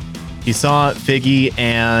see. He saw Figgy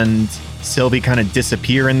and Sylvie kind of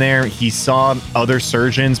disappear in there. He saw other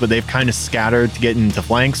surgeons, but they've kind of scattered to get into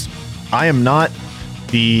flanks. I am not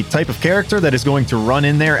the type of character that is going to run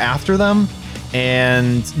in there after them,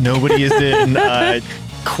 and nobody is in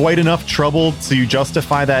quite enough trouble to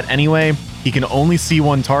justify that anyway. He can only see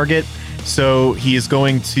one target, so he is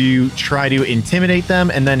going to try to intimidate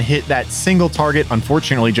them and then hit that single target,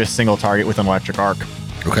 unfortunately just single target with an electric arc.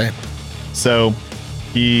 Okay. So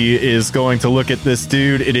he is going to look at this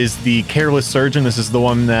dude. It is the careless surgeon. This is the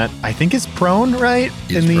one that I think is prone, right?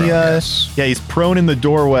 He's prone, yes. Yeah, he's prone in the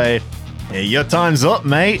doorway. Hey, your time's up,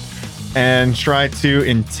 mate. And try to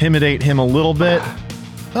intimidate him a little bit.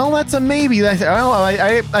 Well, that's a maybe.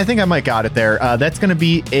 I think I might got it there. That's going to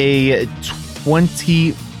be a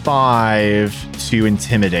 24 25 to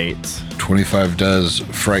intimidate. 25 does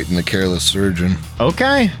frighten the careless surgeon.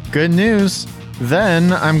 Okay, good news.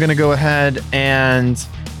 Then I'm going to go ahead and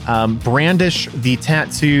brandish the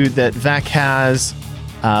tattoo that Vec has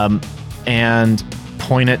and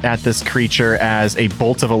point it at this creature as a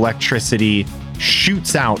bolt of electricity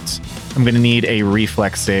shoots out. I'm going to need a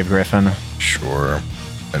reflex save, Griffin. Sure.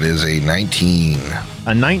 That is a 19.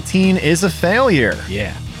 A 19 is a failure.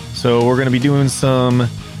 Yeah. So we're going to be doing some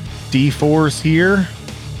D4s here.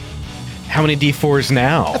 How many D4s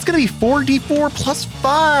now? That's going to be 4D4 plus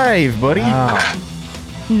 5, buddy. Wow.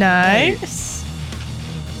 Nice. –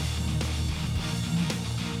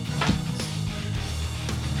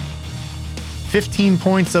 15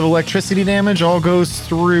 points of electricity damage all goes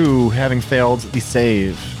through, having failed the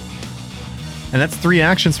save. And that's 3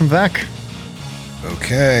 actions from Vec.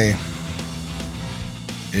 Okay.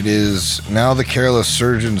 It is now the careless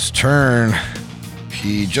surgeon's turn.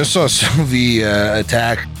 He just saw Sylvie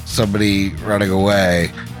attack somebody running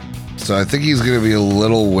away. So I think he's going to be a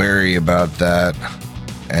little wary about that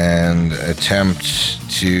and attempt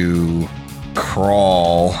to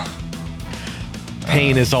crawl.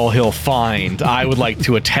 Pain is all he'll find. I would like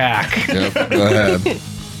to attack. Yep, go ahead.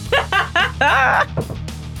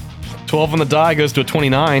 12 on the die goes to a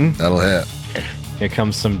 29. That'll hit. Here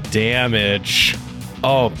comes some damage.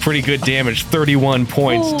 Oh, pretty good damage. 31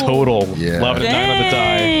 points total. Yeah. 11 and 9 on the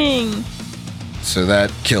die. Dang. So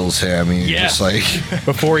that kills him. He's Yes. just like...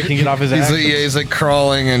 Before he can get off his ass. He's like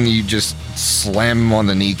crawling, and you just slam him on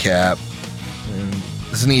the kneecap. And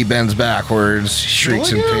his knee bends backwards,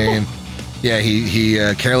 shrieks in pain. Yeah, he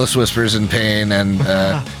careless whispers in pain, and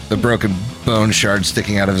the broken bone shard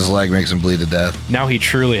sticking out of his leg makes him bleed to death. Now he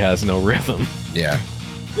truly has no rhythm. Yeah.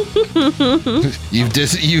 You've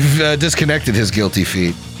disconnected his guilty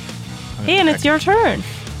feet. Ian, it's your turn.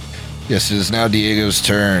 Yes, it is now Diego's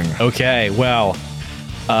turn. Okay, well,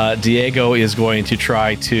 Diego is going to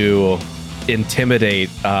try to intimidate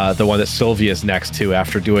the one that Sylvia's next to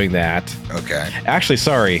after doing that. Okay. Actually,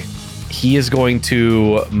 sorry. He is going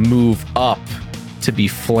to move up to be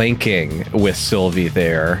flanking with Sylvie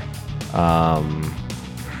there.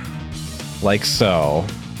 Like so.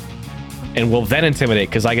 And will then intimidate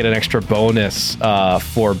because I get an extra bonus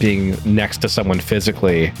for being next to someone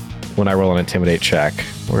physically when I roll an intimidate check.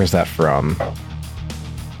 Where is that from?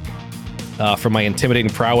 From my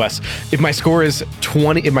intimidating prowess. If my score is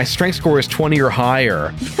 20, if my strength score is 20 or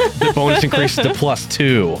higher, the bonus increases to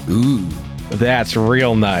 +2. Ooh. That's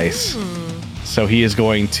real nice. So he is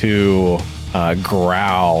going to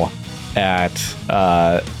growl at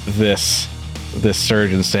this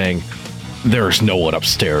surgeon, saying, "There's no one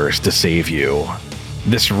upstairs to save you.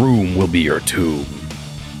 This room will be your tomb."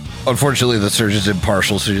 Unfortunately, the surgeon's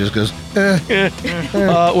impartial, so he just goes,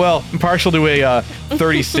 Well, I'm partial to a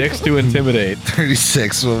 36 to intimidate.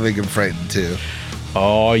 36 will make him frightened too.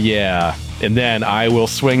 Oh, yeah. And then I will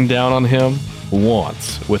swing down on him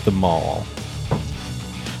once with the maul.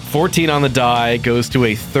 14 on the die goes to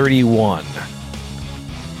a 31.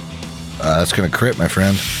 That's going to crit, my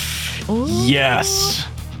friend. Yes.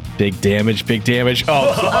 Big damage, big damage.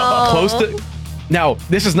 Oh, close to... Now,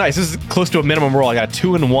 this is nice. This is close to a minimum roll. I got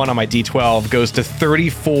 2 and 1 on my D12. Goes to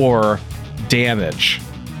 34 damage.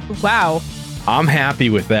 Wow. I'm happy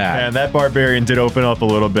with that. And that barbarian did open up a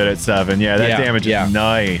little bit at 7. Yeah, that Yeah, damage yeah. is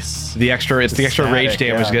nice. It's the extra rage Static,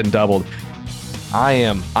 damage yeah. getting doubled. I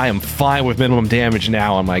am fine with minimum damage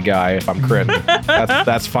now on my guy if I'm critting.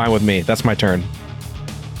 that's fine with me. That's my turn.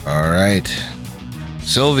 All right.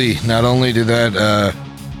 Sylvie, not only did that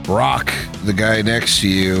rock the guy next to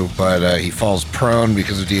you, but he falls prone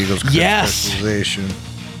because of Diego's crit Yes! specialization.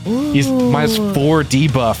 He's -4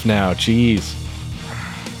 debuff now. Jeez.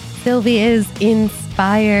 Sylvie is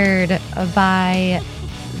inspired by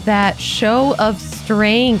that show of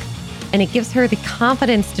strength, and it gives her the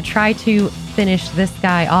confidence to try to finish this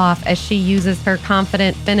guy off as she uses her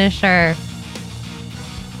confident finisher.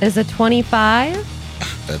 Is a 25?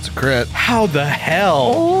 That's a crit. How the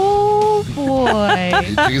hell? Oh boy.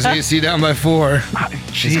 Because AC down by 4.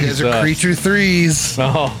 These guys are creature 3s.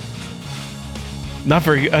 Oh. Not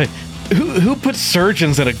very good. Who put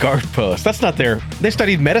surgeons at a guard post? That's not their... They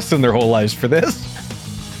studied medicine their whole lives for this.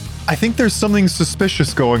 I think there's something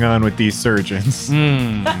suspicious going on with these surgeons.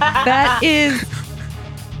 That is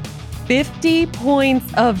 50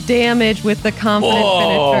 points of damage with the confident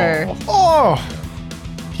finisher. Oh!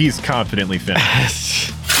 He's confidently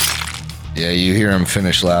finished. Yeah, you hear him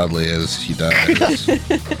finish loudly as he dies.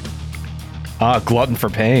 Glutton for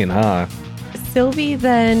pain, huh? Sylvie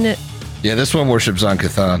then Yeah, this one worships on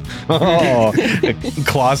Cthon. Oh,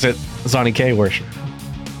 closet Zani K worship.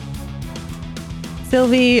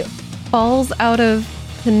 Sylvie falls out of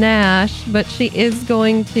panache, but she is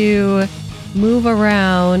going to move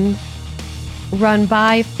around, run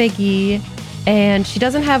by Figgy, and she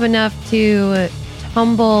doesn't have enough to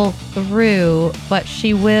tumble through, but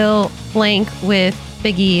she will flank with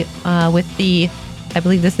Figgy with the, I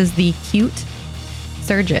believe this is the cute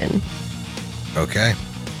surgeon. Okay.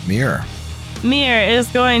 Mir. Mir is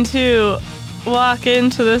going to walk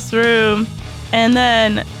into this room, and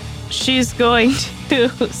then she's going to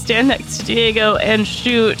stand next to Diego and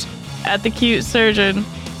shoot at the cute surgeon.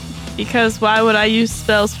 Because why would I use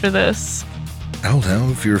spells for this? I don't know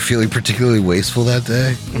if you were feeling particularly wasteful that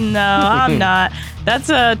day. No, I'm not. That's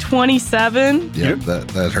a 27. Yeah,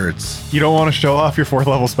 that hurts. You don't want to show off your 4th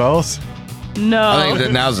level spells? No. I think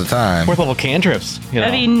that now's the time. 4th level cantrips. You know.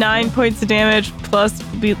 That'd be 9 points of damage plus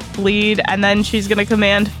bleed, and then she's gonna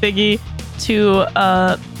command Figgy to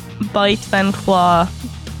bite, then claw.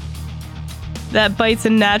 That bite's a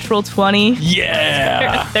natural 20.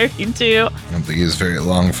 Yeah. 32. I don't think he's very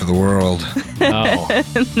long for the world. Oh.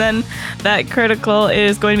 And then that critical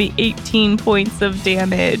is going to be 18 points of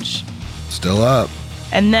damage. Still up.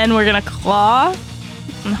 And then we're gonna claw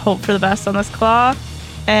and hope for the best on this claw.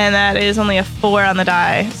 And that is only a 4 on the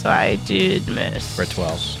die, so I did miss. For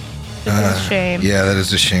 12. This is a shame. Yeah, that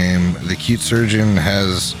is a shame. The cute surgeon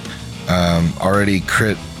has already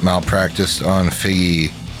crit malpracticed on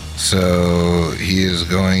Figgy, so he is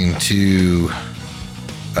going to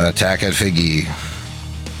attack at Figgy.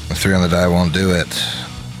 A 3 on the die won't do it.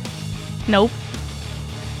 Nope.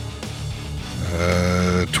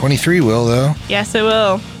 23 will, though, Yes, it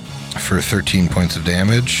will. for 13 points of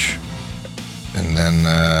damage. And then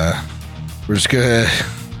we're just gonna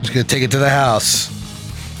take it to the house.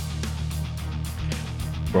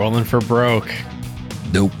 Rolling for broke.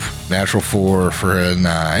 Nope. Natural 4 for a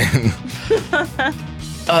 9.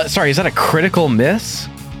 Sorry, is that a critical miss?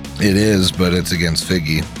 It is, but it's against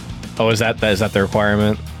Figgy. Oh, is that the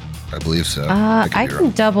requirement? I believe so. I could be can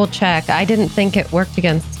wrong. double check. I didn't think it worked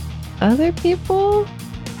against other people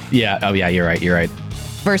Yeah. Oh, yeah. You're right.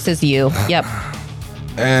 versus you. Yep.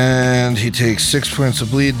 And he takes 6 points of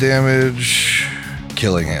bleed damage,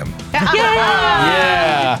 killing him.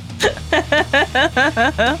 Yeah.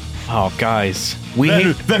 Oh, guys, we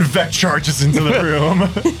hate. Then Vec charges into the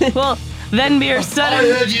room. Well, then Mir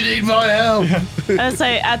suddenly, you need my help. I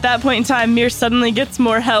say at that point in time, Mir suddenly gets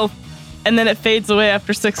more health, and then it fades away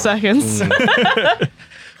after 6 seconds.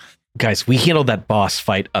 Guys, we handled that boss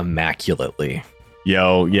fight immaculately.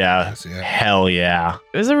 Yo, yeah. Yes, yeah. Hell yeah.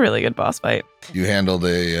 It was a really good boss fight. You handled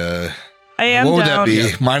a. I am What would down. that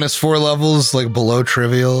be? -4 levels, like below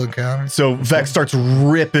trivial encounter? So Vec starts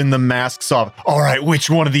ripping the masks off. All right, which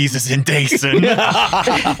one of these is in Dason?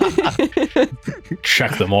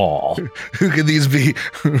 Check them all. Who could these be?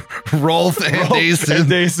 Rolf and Dason.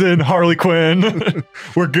 Dason, Harley Quinn.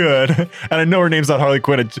 We're good. And I know her name's not Harley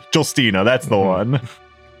Quinn, it's Jolstina. That's the one.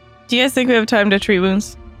 Do you guys think we have time to treat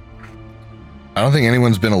wounds? I don't think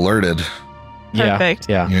anyone's been alerted. Perfect.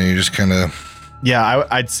 Yeah. You know, you just kind of. Yeah,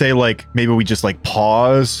 I'd say like maybe we just like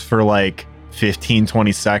pause for like 15,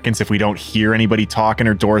 20 seconds. If we don't hear anybody talking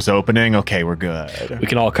or doors opening, okay, we're good. We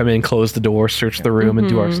can all come in, close the door, search the room, and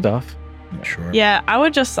do our Mhm. stuff. Sure. Yeah, I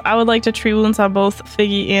would like to treat wounds on both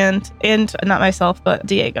Figgy and not myself, but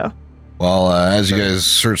Diego. Well, as you guys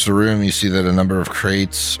search the room, you see that a number of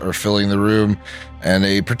crates are filling the room, and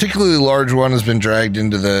a particularly large one has been dragged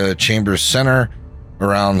into the chamber's center,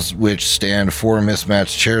 around which stand 4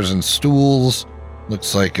 mismatched chairs and stools.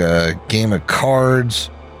 Looks like a game of cards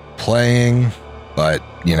playing, but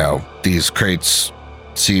you know, these crates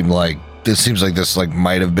seems like this like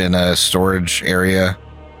might have been a storage area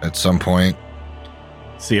at some point.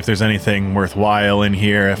 See if there's anything worthwhile in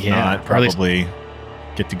here. If Yeah, not, or at least- probably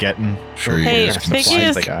get to getting. Sure, you Hey, guys can Figgy find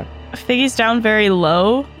is- They got. Figgy's down very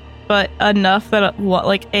low, but enough that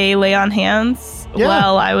lay on hands Yeah.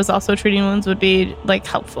 while I was also treating wounds would be like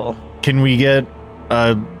helpful. Can we get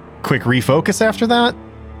a quick refocus after that?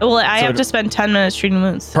 Well, I So have to spend 10 minutes treating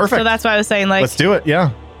wounds. Perfect. So that's why I was saying like, Let's do it. Yeah,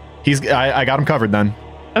 I got him covered then.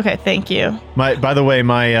 okay, thank you. By the way,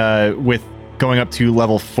 my with going up to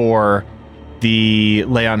level 4, the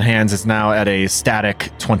lay on hands is now at a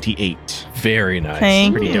static 28. Very nice.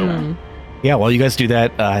 Thank Pretty you. dope. Yeah, while you guys do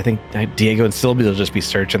that, I think Diego and Sylvie will just be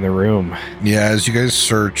searching the room. Yeah, as you guys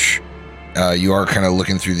search, you are kind of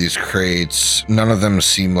looking through these crates. None of them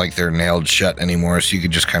seem like they're nailed shut anymore, so you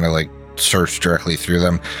could just kind of like search directly through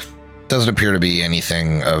them. Doesn't appear to be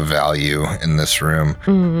anything of value in this room.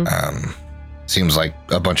 Mhm. Seems like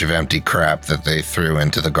a bunch of empty crap that they threw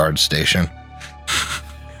into the guard station.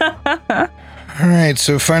 All right,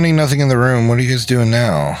 so finding nothing in the room, what are you guys doing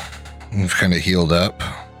now? You've kind of healed up.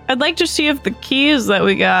 I'd like to see if the keys that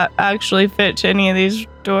we got actually fit to any of these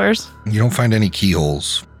doors. You don't find any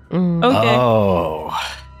keyholes. Mm. Okay. Oh.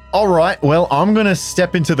 All right. Well, I'm going to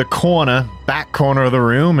step into the back corner of the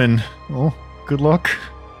room, and good luck.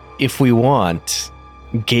 If we want,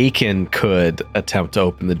 Gaken could attempt to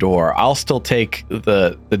open the door. I'll still take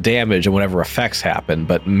the damage and whatever effects happen,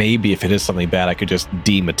 but maybe if it is something bad, I could just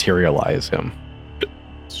dematerialize him.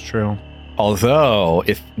 It's true. Although,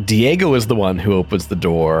 if Diego is the one who opens the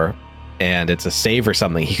door and it's a save or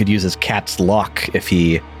something, he could use his cat's luck if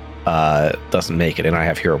he doesn't make it. And I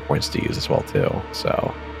have hero points to use as well, too.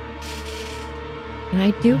 So, And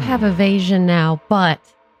I do have evasion now, but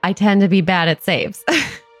I tend to be bad at saves.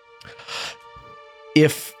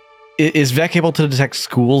 Is Vec able to detect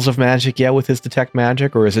schools of magic yet with his detect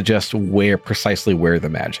magic, or is it just precisely where the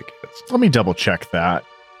magic is? Let me double check that.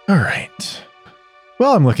 All right.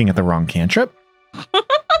 Well, I'm looking at the wrong cantrip.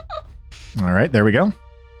 All right, there we go.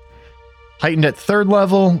 Heightened at 3rd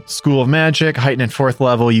level, School of Magic. Heightened at 4th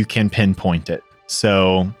level, you can pinpoint it.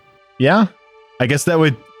 So, yeah, I guess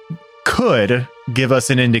that could give us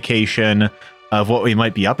an indication of what we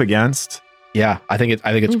might be up against. Yeah, I think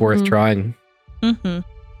it's worth trying. Mm-hmm.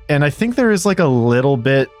 And I think there is like a little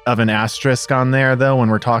bit of an asterisk on there, though, when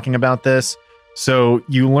we're talking about this. So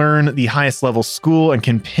you learn the highest level school and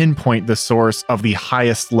can pinpoint the source of the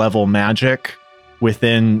highest level magic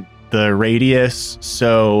within the radius.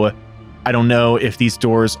 So I don't know if these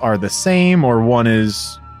doors are the same or one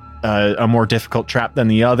is a more difficult trap than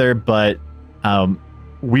the other, but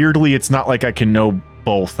weirdly, it's not like I can know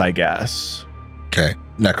both, I guess. Okay.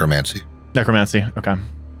 Necromancy. Necromancy. Okay.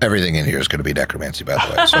 Everything in here is going to be necromancy, by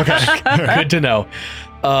the way. So. Okay. Good to know.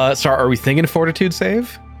 So are we thinking fortitude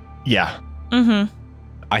save? Yeah. Mm-hmm.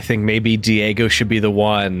 I think maybe Diego should be the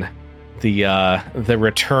one. The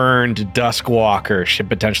returned Duskwalker should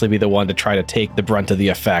potentially be the one to try to take the brunt of the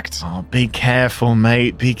effect. Oh, be careful,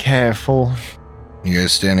 mate. Be careful. You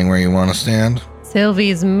guys standing where you want to stand?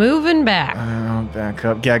 Sylvie's moving back. Back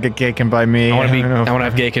up. Yeah, get Gaken by me. I want to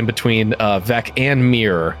have Gaken between Vec and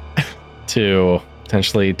Mir to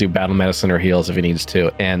potentially do battle medicine or heals if he needs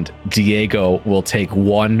to. And Diego will take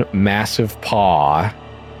one massive paw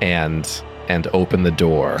and open the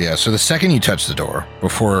door. Yeah, so the second you touch the door,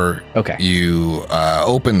 before you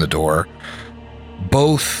open the door,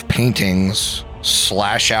 both paintings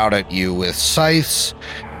slash out at you with scythes,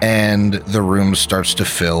 and the room starts to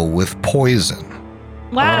fill with poison.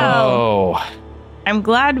 Wow. Oh. I'm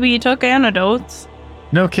glad we took antidotes.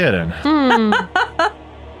 No kidding.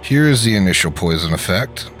 Here's the initial poison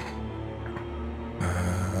effect.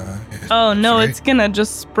 Oh no, right. it's gonna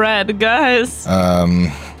just spread, guys.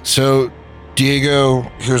 So Diego,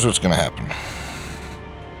 here's what's gonna happen.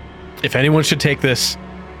 If anyone should take this,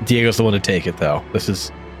 Diego's the one to take it, though. This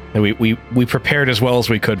is we prepared as well as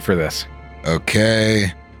we could for this.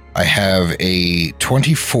 Okay, I have a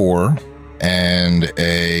 24 and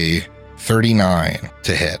a 39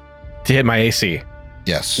 to hit. To hit my AC.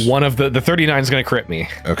 Yes. One of the 39 is going to crit me.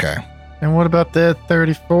 Okay. And what about the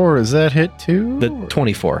 34? Is that hit too? The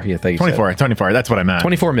 24. Yeah, 24. 24. That's what I meant.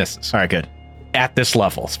 24 misses. All right, good. At this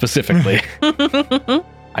level, specifically.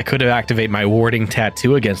 I could have activated my warding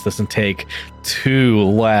tattoo against this and take 2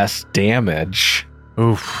 less damage.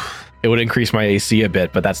 Oof. It would increase my AC a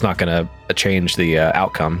bit, but that's not going to change the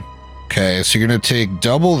outcome. Okay, so you're going to take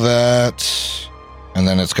double that, and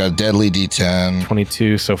then it's got deadly D10.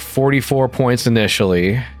 22, so 44 points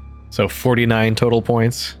initially. So 49 total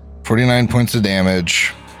points. 49 points of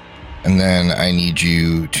damage. And then I need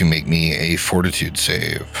you to make me a fortitude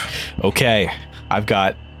save. Okay, I've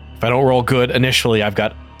got, if I don't roll good initially, I've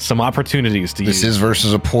got some opportunities to use. This is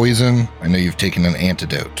versus a poison. I know you've taken an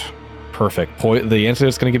antidote. Perfect. The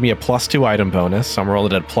antidote's going to give me a +2 item bonus. So I'm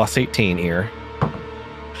rolling at +18 here.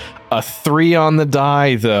 A 3 on the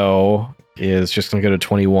die, though, is just going to go to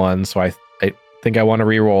 21. So I think I want to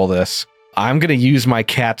re-roll this. I'm going to use my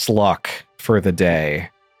cat's luck for the day.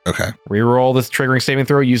 Okay. Reroll this triggering saving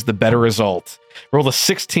throw, use the better result. Roll a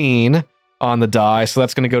 16 on the die, so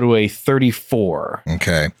that's going to go to a 34.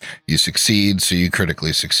 Okay. You succeed, so you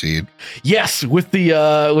critically succeed. Yes, with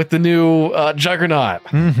the new Juggernaut.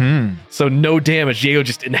 Mm-hmm. So no damage. Diego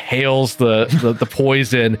just inhales the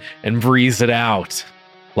poison and breathes it out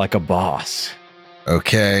like a boss.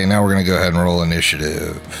 Okay, now we're going to go ahead and roll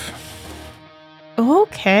initiative.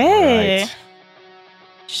 Okay. Right.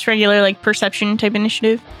 Just regular like perception type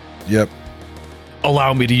initiative. Yep.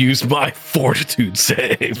 Allow me to use my fortitude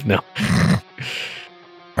save. No.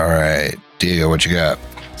 All right. Diego, what you got?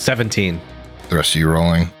 17. The rest of you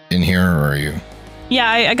rolling in here, or are you? Yeah,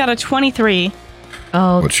 I got a 23.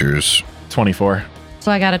 Oh, What's yours? 24.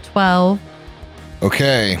 So I got a 12.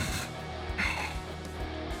 Okay.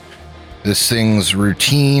 This thing's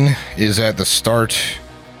routine is at the start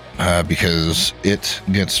because it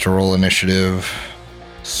gets to roll initiative.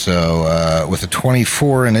 So with a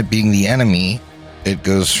 24 and it being the enemy, it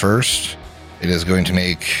goes first. It is going to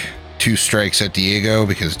make 2 strikes at Diego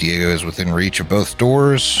because Diego is within reach of both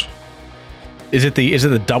doors. Is it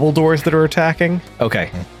the double doors that are attacking?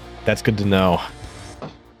 Okay. That's good to know.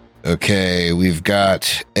 Okay, we've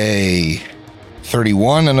got a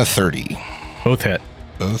 31 and a 30. Both hit.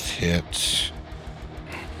 Both hit.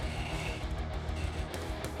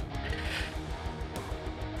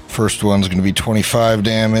 First one's going to be 25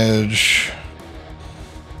 damage.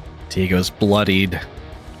 Diego's bloodied.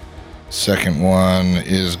 Second one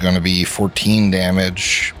is going to be 14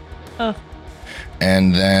 damage. Oh.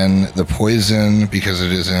 And then the poison, because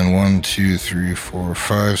it is in 1, 2, 3, 4,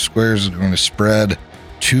 5 squares, is going to spread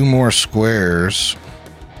 2 more squares.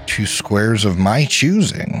 2 squares of my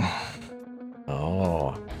choosing.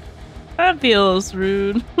 Oh. That feels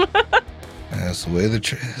rude. That's the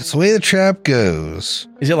way the trap goes.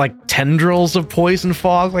 Is it like tendrils of poison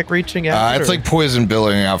fog, like reaching out? It's like poison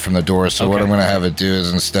billowing out from the door. So what Okay. I'm going to have it do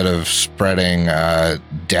is instead of spreading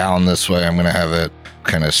down this way, I'm going to have it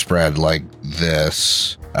kind of spread like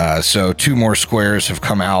this. So 2 more squares have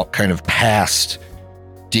come out kind of past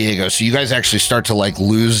Diego. So you guys actually start to like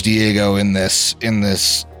lose Diego in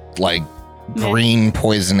this like green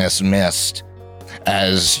poisonous mist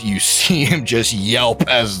as you see him just yelp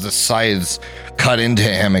as the scythes cut into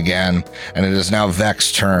him again. And it is now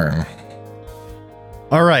Vex's turn.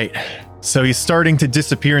 All right. So he's starting to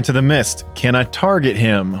disappear into the mist. Can I target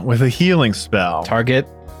him with a healing spell? Target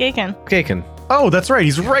Gaken. Oh, that's right.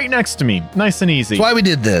 He's right next to me. Nice and easy. That's why we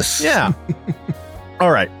did this. Yeah.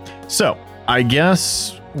 All right. So I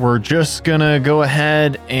guess we're just going to go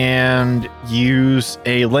ahead and use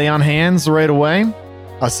a lay on hands right away.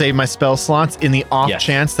 I'll save my spell slots in the off Yes.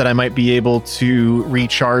 chance that I might be able to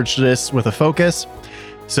recharge this with a focus.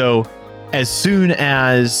 So as soon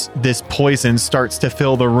as this poison starts to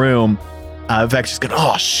fill the room, Vex is going to,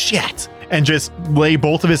 oh shit, and just lay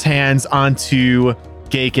both of his hands onto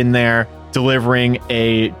Gaken there, delivering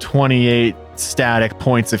a 28 static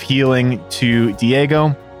points of healing to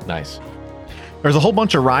Diego. nice. There's a whole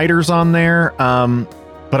bunch of riders on there,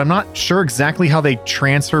 but I'm not sure exactly how they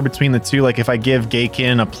transfer between the two. Like if I give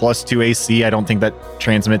Gaken a +2 AC, I don't think that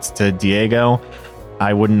transmits to Diego.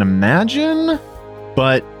 I wouldn't imagine,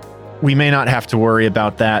 but we may not have to worry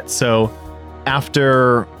about that. So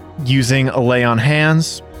after using a lay on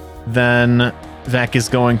hands, then Vec is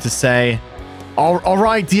going to say, all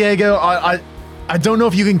right, Diego, I don't know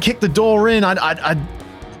if you can kick the door in,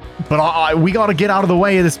 but we got to get out of the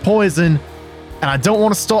way of this poison, and I don't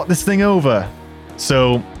want to start this thing over.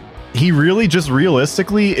 So he really just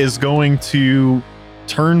realistically is going to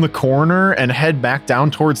turn the corner and head back down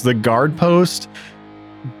towards the guard post,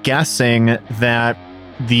 guessing that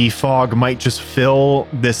the fog might just fill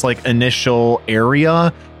this like initial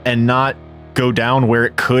area and not go down where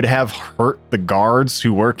it could have hurt the guards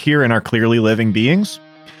who work here and are clearly living beings.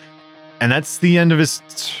 And that's the end of his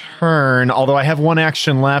turn. Although I have 1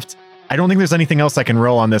 action left. I don't think there's anything else I can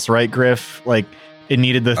roll on this, right, Griff? Like it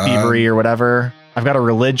needed the thievery or whatever. I've got a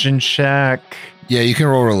religion check. Yeah, you can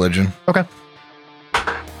roll religion. Okay.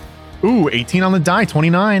 Ooh, 18 on the die,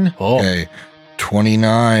 29. Oh, Okay.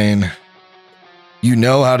 29. You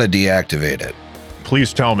know how to deactivate it.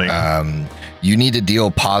 Please tell me. You need to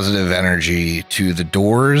deal positive energy to the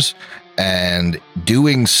doors, and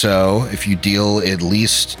doing so, if you deal at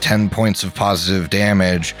least 10 points of positive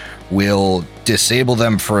damage, will disable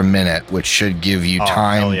them for a minute, which should give you Oh,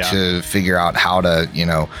 time hell yeah. to figure out how to,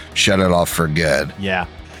 shut it off for good, Yeah.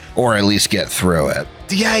 or at least get through it.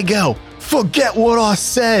 Diego, forget what I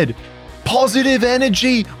said. Positive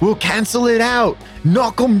energy will cancel it out.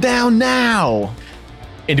 Knock them down now.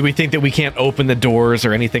 and do we think that we can't open the doors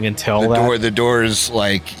or anything until The doors,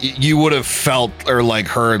 like you would have felt or like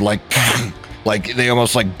heard, like like they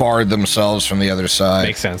almost like barred themselves from the other side.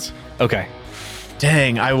 Makes sense. Okay.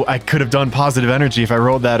 Dang, I could have done positive energy if I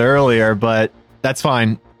rolled that earlier, but that's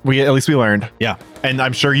fine. At least we learned. Yeah. And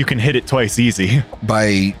I'm sure you can hit it twice easy.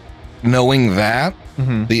 By knowing that,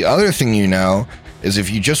 the other thing is if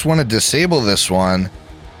you just want to disable this one,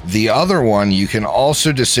 the other one you can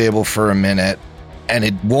also disable for a minute, and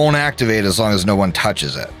it won't activate as long as no one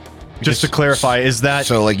touches it. Just to clarify, is that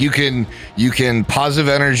So like you can positive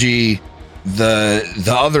energy the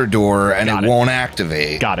other door and Got it it. won't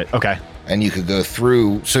activate. got it? Okay. And you could go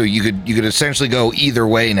through, so you could essentially go either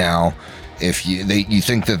way now if you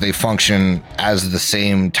think that they function as the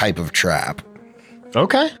same type of trap.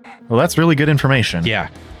 Okay. Well, that's really good information. Yeah.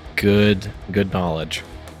 Good knowledge.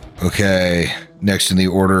 Okay. Next in the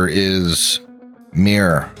order is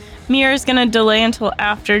Mir. Mir is going to delay until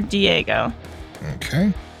after Diego.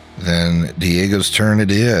 Okay. Then Diego's turn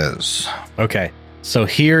it is. Okay. So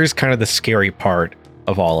here's kind of the scary part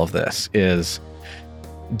of all of this is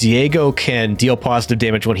Diego can deal positive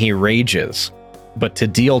damage when he rages, but to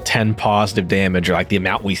deal 10 positive damage, or like the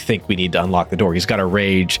amount we think we need to unlock the door, he's got to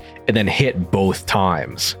rage and then hit both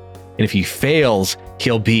times. And if he fails,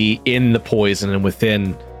 he'll be in the poison and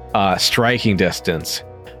within striking distance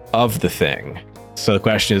of the thing. So the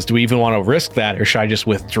question is, do we even want to risk that, or should I just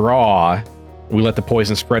withdraw? We let the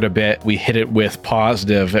poison spread a bit, we hit it with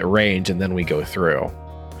positive at range, and then we go through.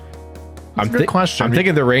 That's a good question. I'm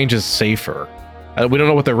thinking the range is safer. We don't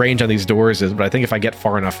know what the range on these doors is, but I think if we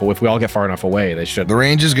all get far enough away, they should. The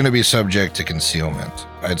range is going to be subject to concealment.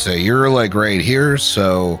 I'd say you're like right here,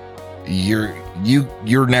 so you're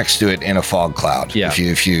next to it in a fog cloud. Yeah.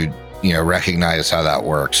 If you recognize how that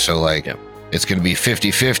works. So like it's going to be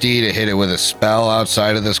 50-50 to hit it with a spell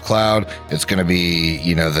outside of this cloud. It's going to be,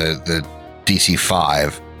 the DC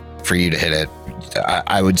 5 for you to hit it.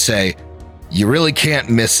 I would say you really can't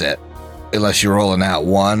miss it unless you're rolling out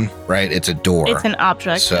 1, right? It's a door. It's an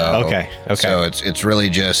object. So Okay. So it's really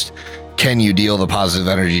just, can you deal the positive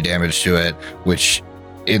energy damage to it, which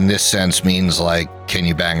in this sense means like, can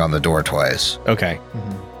you bang on the door twice? Okay.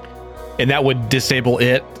 And that would disable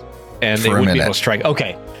it, and For it a would be minute. able to strike.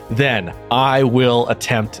 Okay. Then I will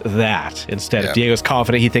attempt that instead. If Diego's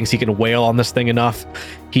confident he thinks he can wail on this thing enough,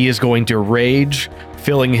 he is going to rage,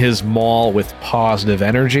 filling his maul with positive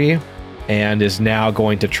energy, and is now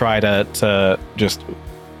going to try to just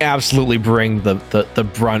absolutely bring the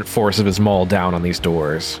brunt force of his maul down on these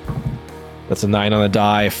doors. That's a 9 on the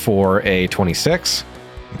die for a 26.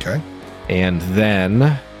 Okay. And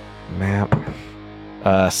then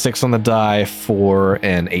 6 on the die for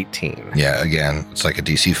an 18. Yeah, again, it's like a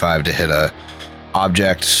DC 5 to hit a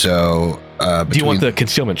object. So Do you want the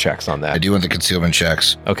concealment checks on that? I do want the concealment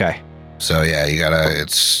checks. Okay. So yeah,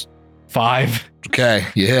 it's 5. okay.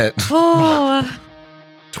 You hit. Oh,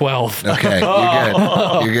 12. Okay, you're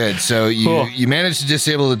good. You're good. So you managed to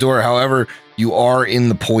disable the door. However, you are in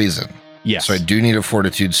the poison. Yes. So I do need a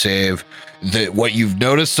fortitude save. What you've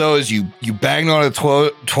noticed though is you banged on it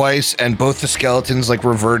twice, and both the skeletons like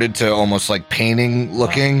reverted to almost like painting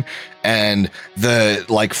looking, and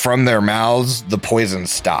from their mouths the poison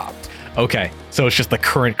stopped. Okay. So it's just the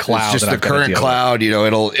current cloud. It's just that the I've gotta current deal cloud.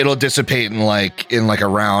 It'll dissipate in a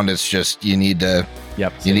round. It's just you need to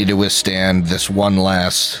withstand this one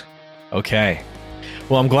last. Okay.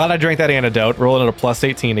 Well, I'm glad I drank that antidote. Rolling at a plus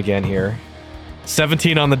 18 again here.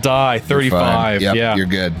 17 on the die, 35. Yep, yeah. you're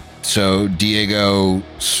good. So Diego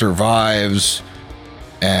survives,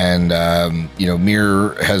 and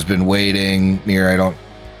Mir has been waiting. Mir,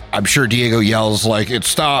 I'm sure Diego yells like it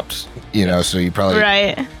stopped. So you probably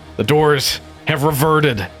Right. The doors have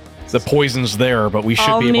reverted. The poison's there, but we should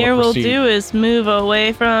All be able Mir to will proceed. do is move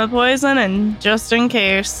away from the poison, and just in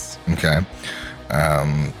case. Okay.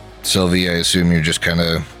 Sylvie, I assume you're just kind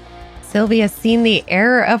of. Sylvia's seen the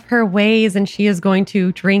error of her ways, and she is going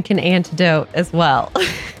to drink an antidote as well.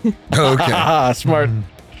 Okay. Smart.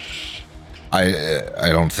 I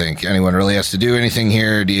don't think anyone really has to do anything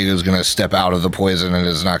here. Diego's going to step out of the poison and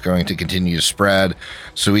is not going to continue to spread.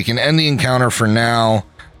 So we can end the encounter for now.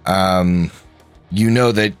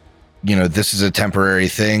 That this is a temporary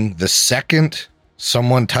thing. The second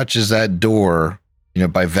someone touches that door,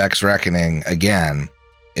 by Vex reckoning again,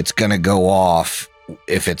 it's going to go off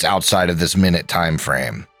if it's outside of this minute time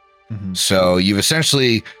frame. Mhm. So you've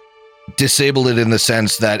essentially disabled it in the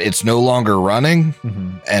sense that it's no longer running.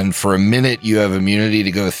 Mhm. And for a minute, you have immunity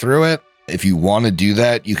to go through it. If you want to do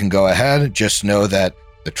that, you can go ahead. Just know that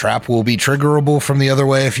the trap will be triggerable from the other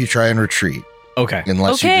way if you try and retreat, Okay.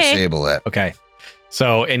 unless you Okay. disable it. Okay.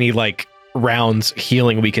 So any rounds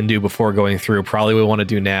healing we can do before going through, probably we want to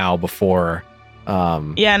do now before.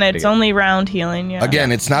 Yeah, and it's only round healing. Yeah.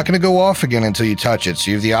 Again, it's not going to go off again until you touch it.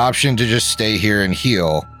 So you have the option to just stay here and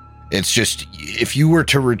heal. It's just, if you were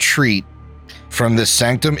to retreat from this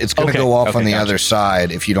sanctum, it's going to go off on the other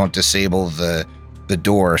side if you don't disable the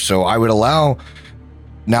door. So I would allow,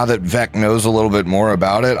 now that Vec knows a little bit more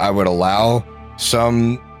about it, I would allow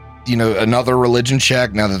some, another religion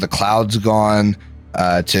check now that the cloud's gone,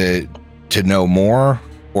 to know more,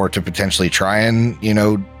 or to potentially try and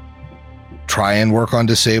work on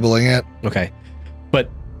disabling it. Okay. But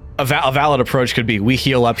a valid approach could be we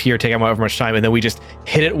heal up here, take however much time, and then we just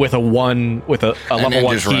hit it with a level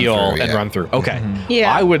 1 just run heal through, and yeah. run through. Okay. Mhm.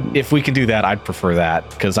 Yeah. I would, if we can do that, I'd prefer that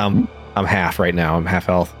because I'm half right now. I'm half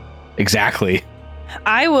health. Exactly.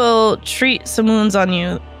 I will treat some wounds on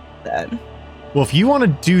you then. Well, if you want to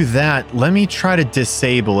do that, let me try to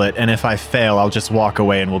disable it, and if I fail, I'll just walk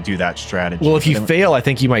away and we'll do that strategy. Well, if you fail, I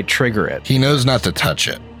think you might trigger it. He knows not to touch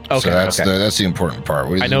it. Okay, So that's okay. that's the important part.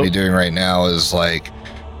 What he's I know- going to be doing right now is like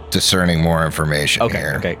discerning more information Okay,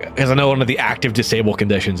 here. okay. Because I know one of the active disable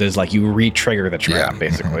conditions is like you re-trigger the trap, Yeah.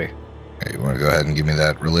 basically. Okay, you want to go ahead and give me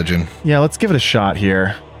that religion? Yeah, let's give it a shot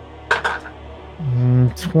here.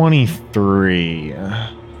 23.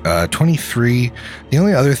 23. The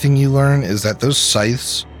only other thing you learn is that those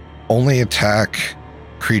scythes only attack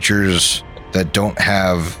creatures that don't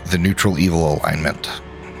have the neutral evil alignment.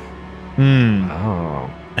 Oh.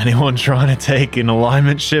 Anyone trying to take an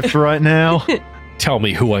alignment shift right now? Tell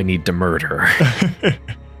me who I need to murder.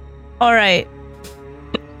 All right.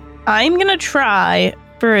 I'm going to try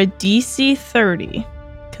for a DC 30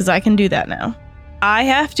 because I can do that now. I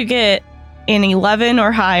have to get an 11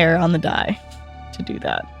 or higher on the die to do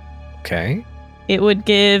that. Okay. It would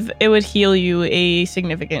heal you a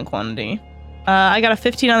significant quantity. I got a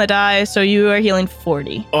 15 on the die, so you are healing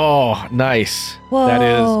 40. Oh, nice. Whoa. That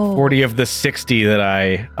is 40 of the 60 that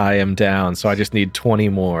I am down, so I just need 20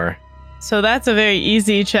 more. So that's a very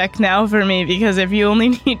easy check now for me because if you only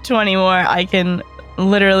need 20 more, I can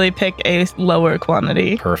literally pick a lower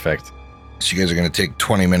quantity. Perfect. So you guys are going to take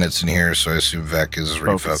 20 minutes in here, so I assume Vec is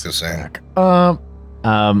refocusing.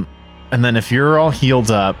 And then if you're all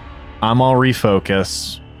healed up, I'm all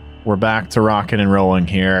refocus. We're back to rocking and rolling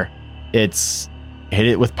here. It's hit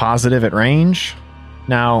it with positive at range.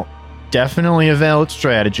 Now, definitely a valid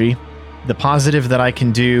strategy. The positive that I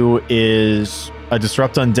can do is a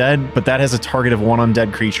disrupt undead, but that has a target of one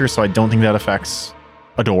undead creature, so I don't think that affects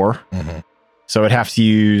a door. Mm-hmm. So I'd have to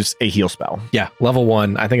use a heal spell. Yeah, level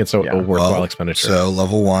 1. I think it's a worthwhile expenditure. So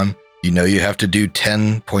level 1, you have to do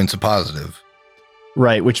 10 points of positive.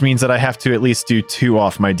 Right, which means that I have to at least do 2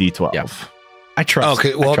 off my D12. Yeah. I trust.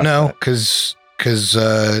 Okay, I well, trust no, that. because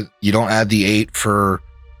you don't add the 8 for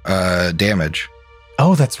damage.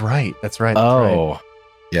 Oh, that's right. That's right. Oh.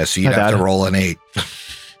 Yeah, so you'd My have to bad. roll an 8.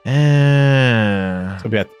 So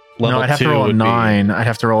we got level No, I'd have 2 to roll a would be- 9. I'd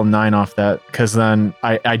have to roll a 9 off that because then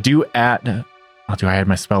I do add. Oh, do I add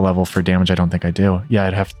my spell level for damage? I don't think I do. Yeah,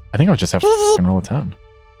 I think I would just have to roll a 10.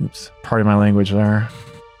 Oops. Pardon my language there.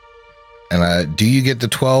 And do you get the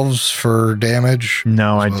 12s for damage?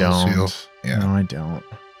 No, I As well as heal? don't. Yeah. No, I don't.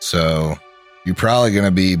 So you're probably going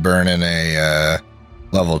to be burning a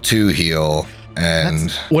level 2 heal and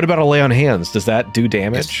What about a lay on hands? Does that do just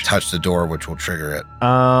damage? touch the door, which will trigger it.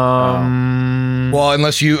 Well,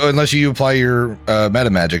 Unless you apply your meta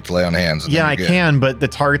magic to lay on hands. and yeah, then I you're good. can, but the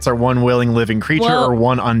targets are one willing living creature Well- or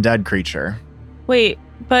one undead creature. Wait,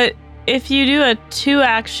 but if you do a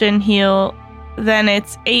 2-action heal, then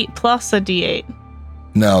it's 8 plus a D8.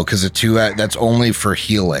 No, because that's only for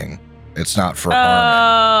healing. It's not for harming.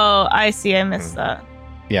 Oh, I see. I missed that.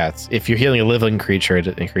 Yeah, it's, if you're healing a living creature, it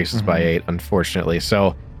increases by Mhm. 8, unfortunately.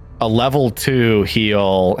 So a level 2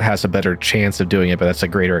 heal has a better chance of doing it, but that's a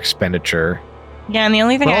greater expenditure. Yeah, and the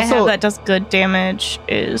only thing But I also- have that does good damage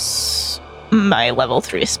is my level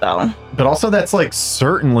 3 spell. But also, that's like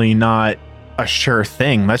certainly not a sure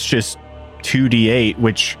thing. That's just 2d8,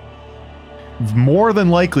 which more than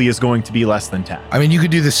likely is going to be less than 10. I mean, you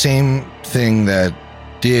could do the same thing that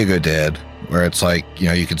Diego did, where it's like,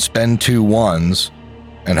 you could spend 2 1s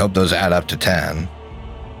and hope those add up to 10.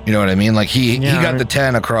 You know what I mean? Like he Yeah, got the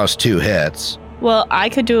 10 across 2 hits. Well, I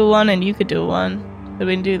could do a 1 and you could do a 1. Could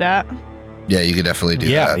we do that? Yeah, you could definitely do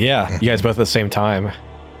Yeah, that. yeah. You guys both at the same time.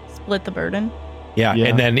 Split the burden. Yeah, Yeah.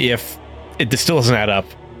 and then if it still doesn't add up,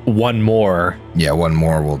 1 more. Yeah, 1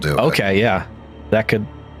 more will do it. Okay, yeah. That could...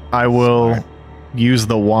 I will use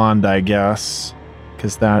the wand, I guess,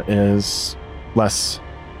 because that is less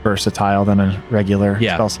versatile than a regular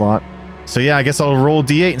Yeah. spell slot. So yeah, I guess I'll roll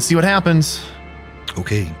d8 and see what happens.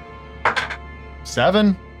 Okay.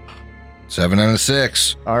 7. 7 and a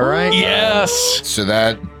 6. All right. Yes! So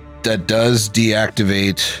that does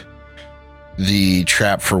deactivate the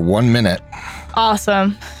trap for 1 minute.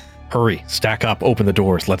 Awesome. Hurry, stack up, open the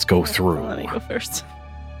doors, let's go through. Let me go first.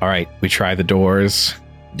 All right, we try the doors.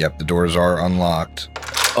 Yep, the doors are unlocked.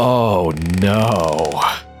 Oh, no.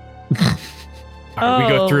 All right, we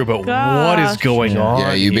go Oh, through, but what is gosh. going on?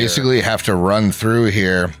 Yeah, you here? basically have to run through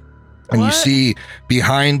here. And you What? see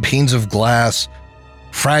behind panes of glass,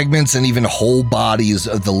 fragments and even whole bodies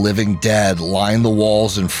of the living dead line the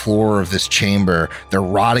walls and floor of this chamber, their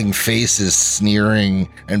rotting faces sneering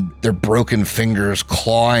and their broken fingers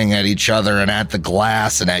clawing at each other and at the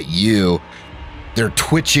glass and at you. They're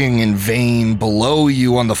twitching in vain below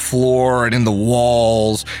you on the floor and in the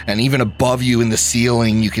walls, and even above you in the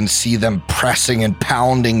ceiling, you can see them pressing and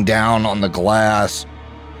pounding down on the glass.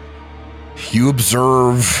 You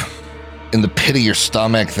observe in the pit of your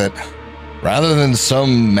stomach that rather than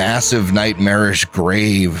some massive nightmarish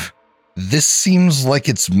grave, this seems like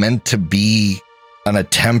it's meant to be an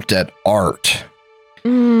attempt at art.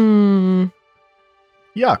 Mm.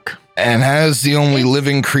 Yuck. And as the only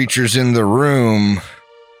living creatures in the room,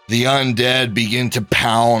 the undead begin to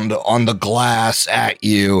pound on the glass at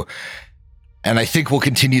you. And I think we'll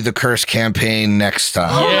continue the curse campaign next time.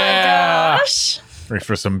 Oh Yeah. my gosh. Ready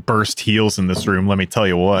for some burst heals in this room, let me tell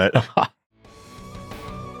you what.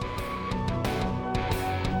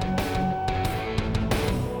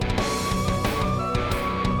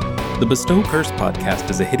 The Bestow Curse podcast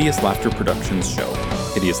is a Hideous Laughter Productions show.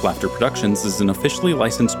 Hideous Laughter Productions is an officially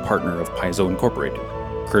licensed partner of Paizo Incorporated.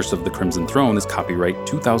 Curse of the Crimson Throne is copyright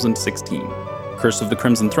 2016. Curse of the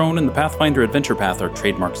Crimson Throne and the Pathfinder Adventure Path are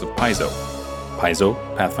trademarks of Paizo. Paizo,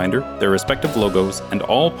 Pathfinder, their respective logos, and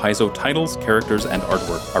all Paizo titles, characters, and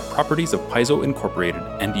artwork are properties of Paizo Incorporated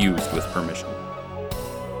and used with permission.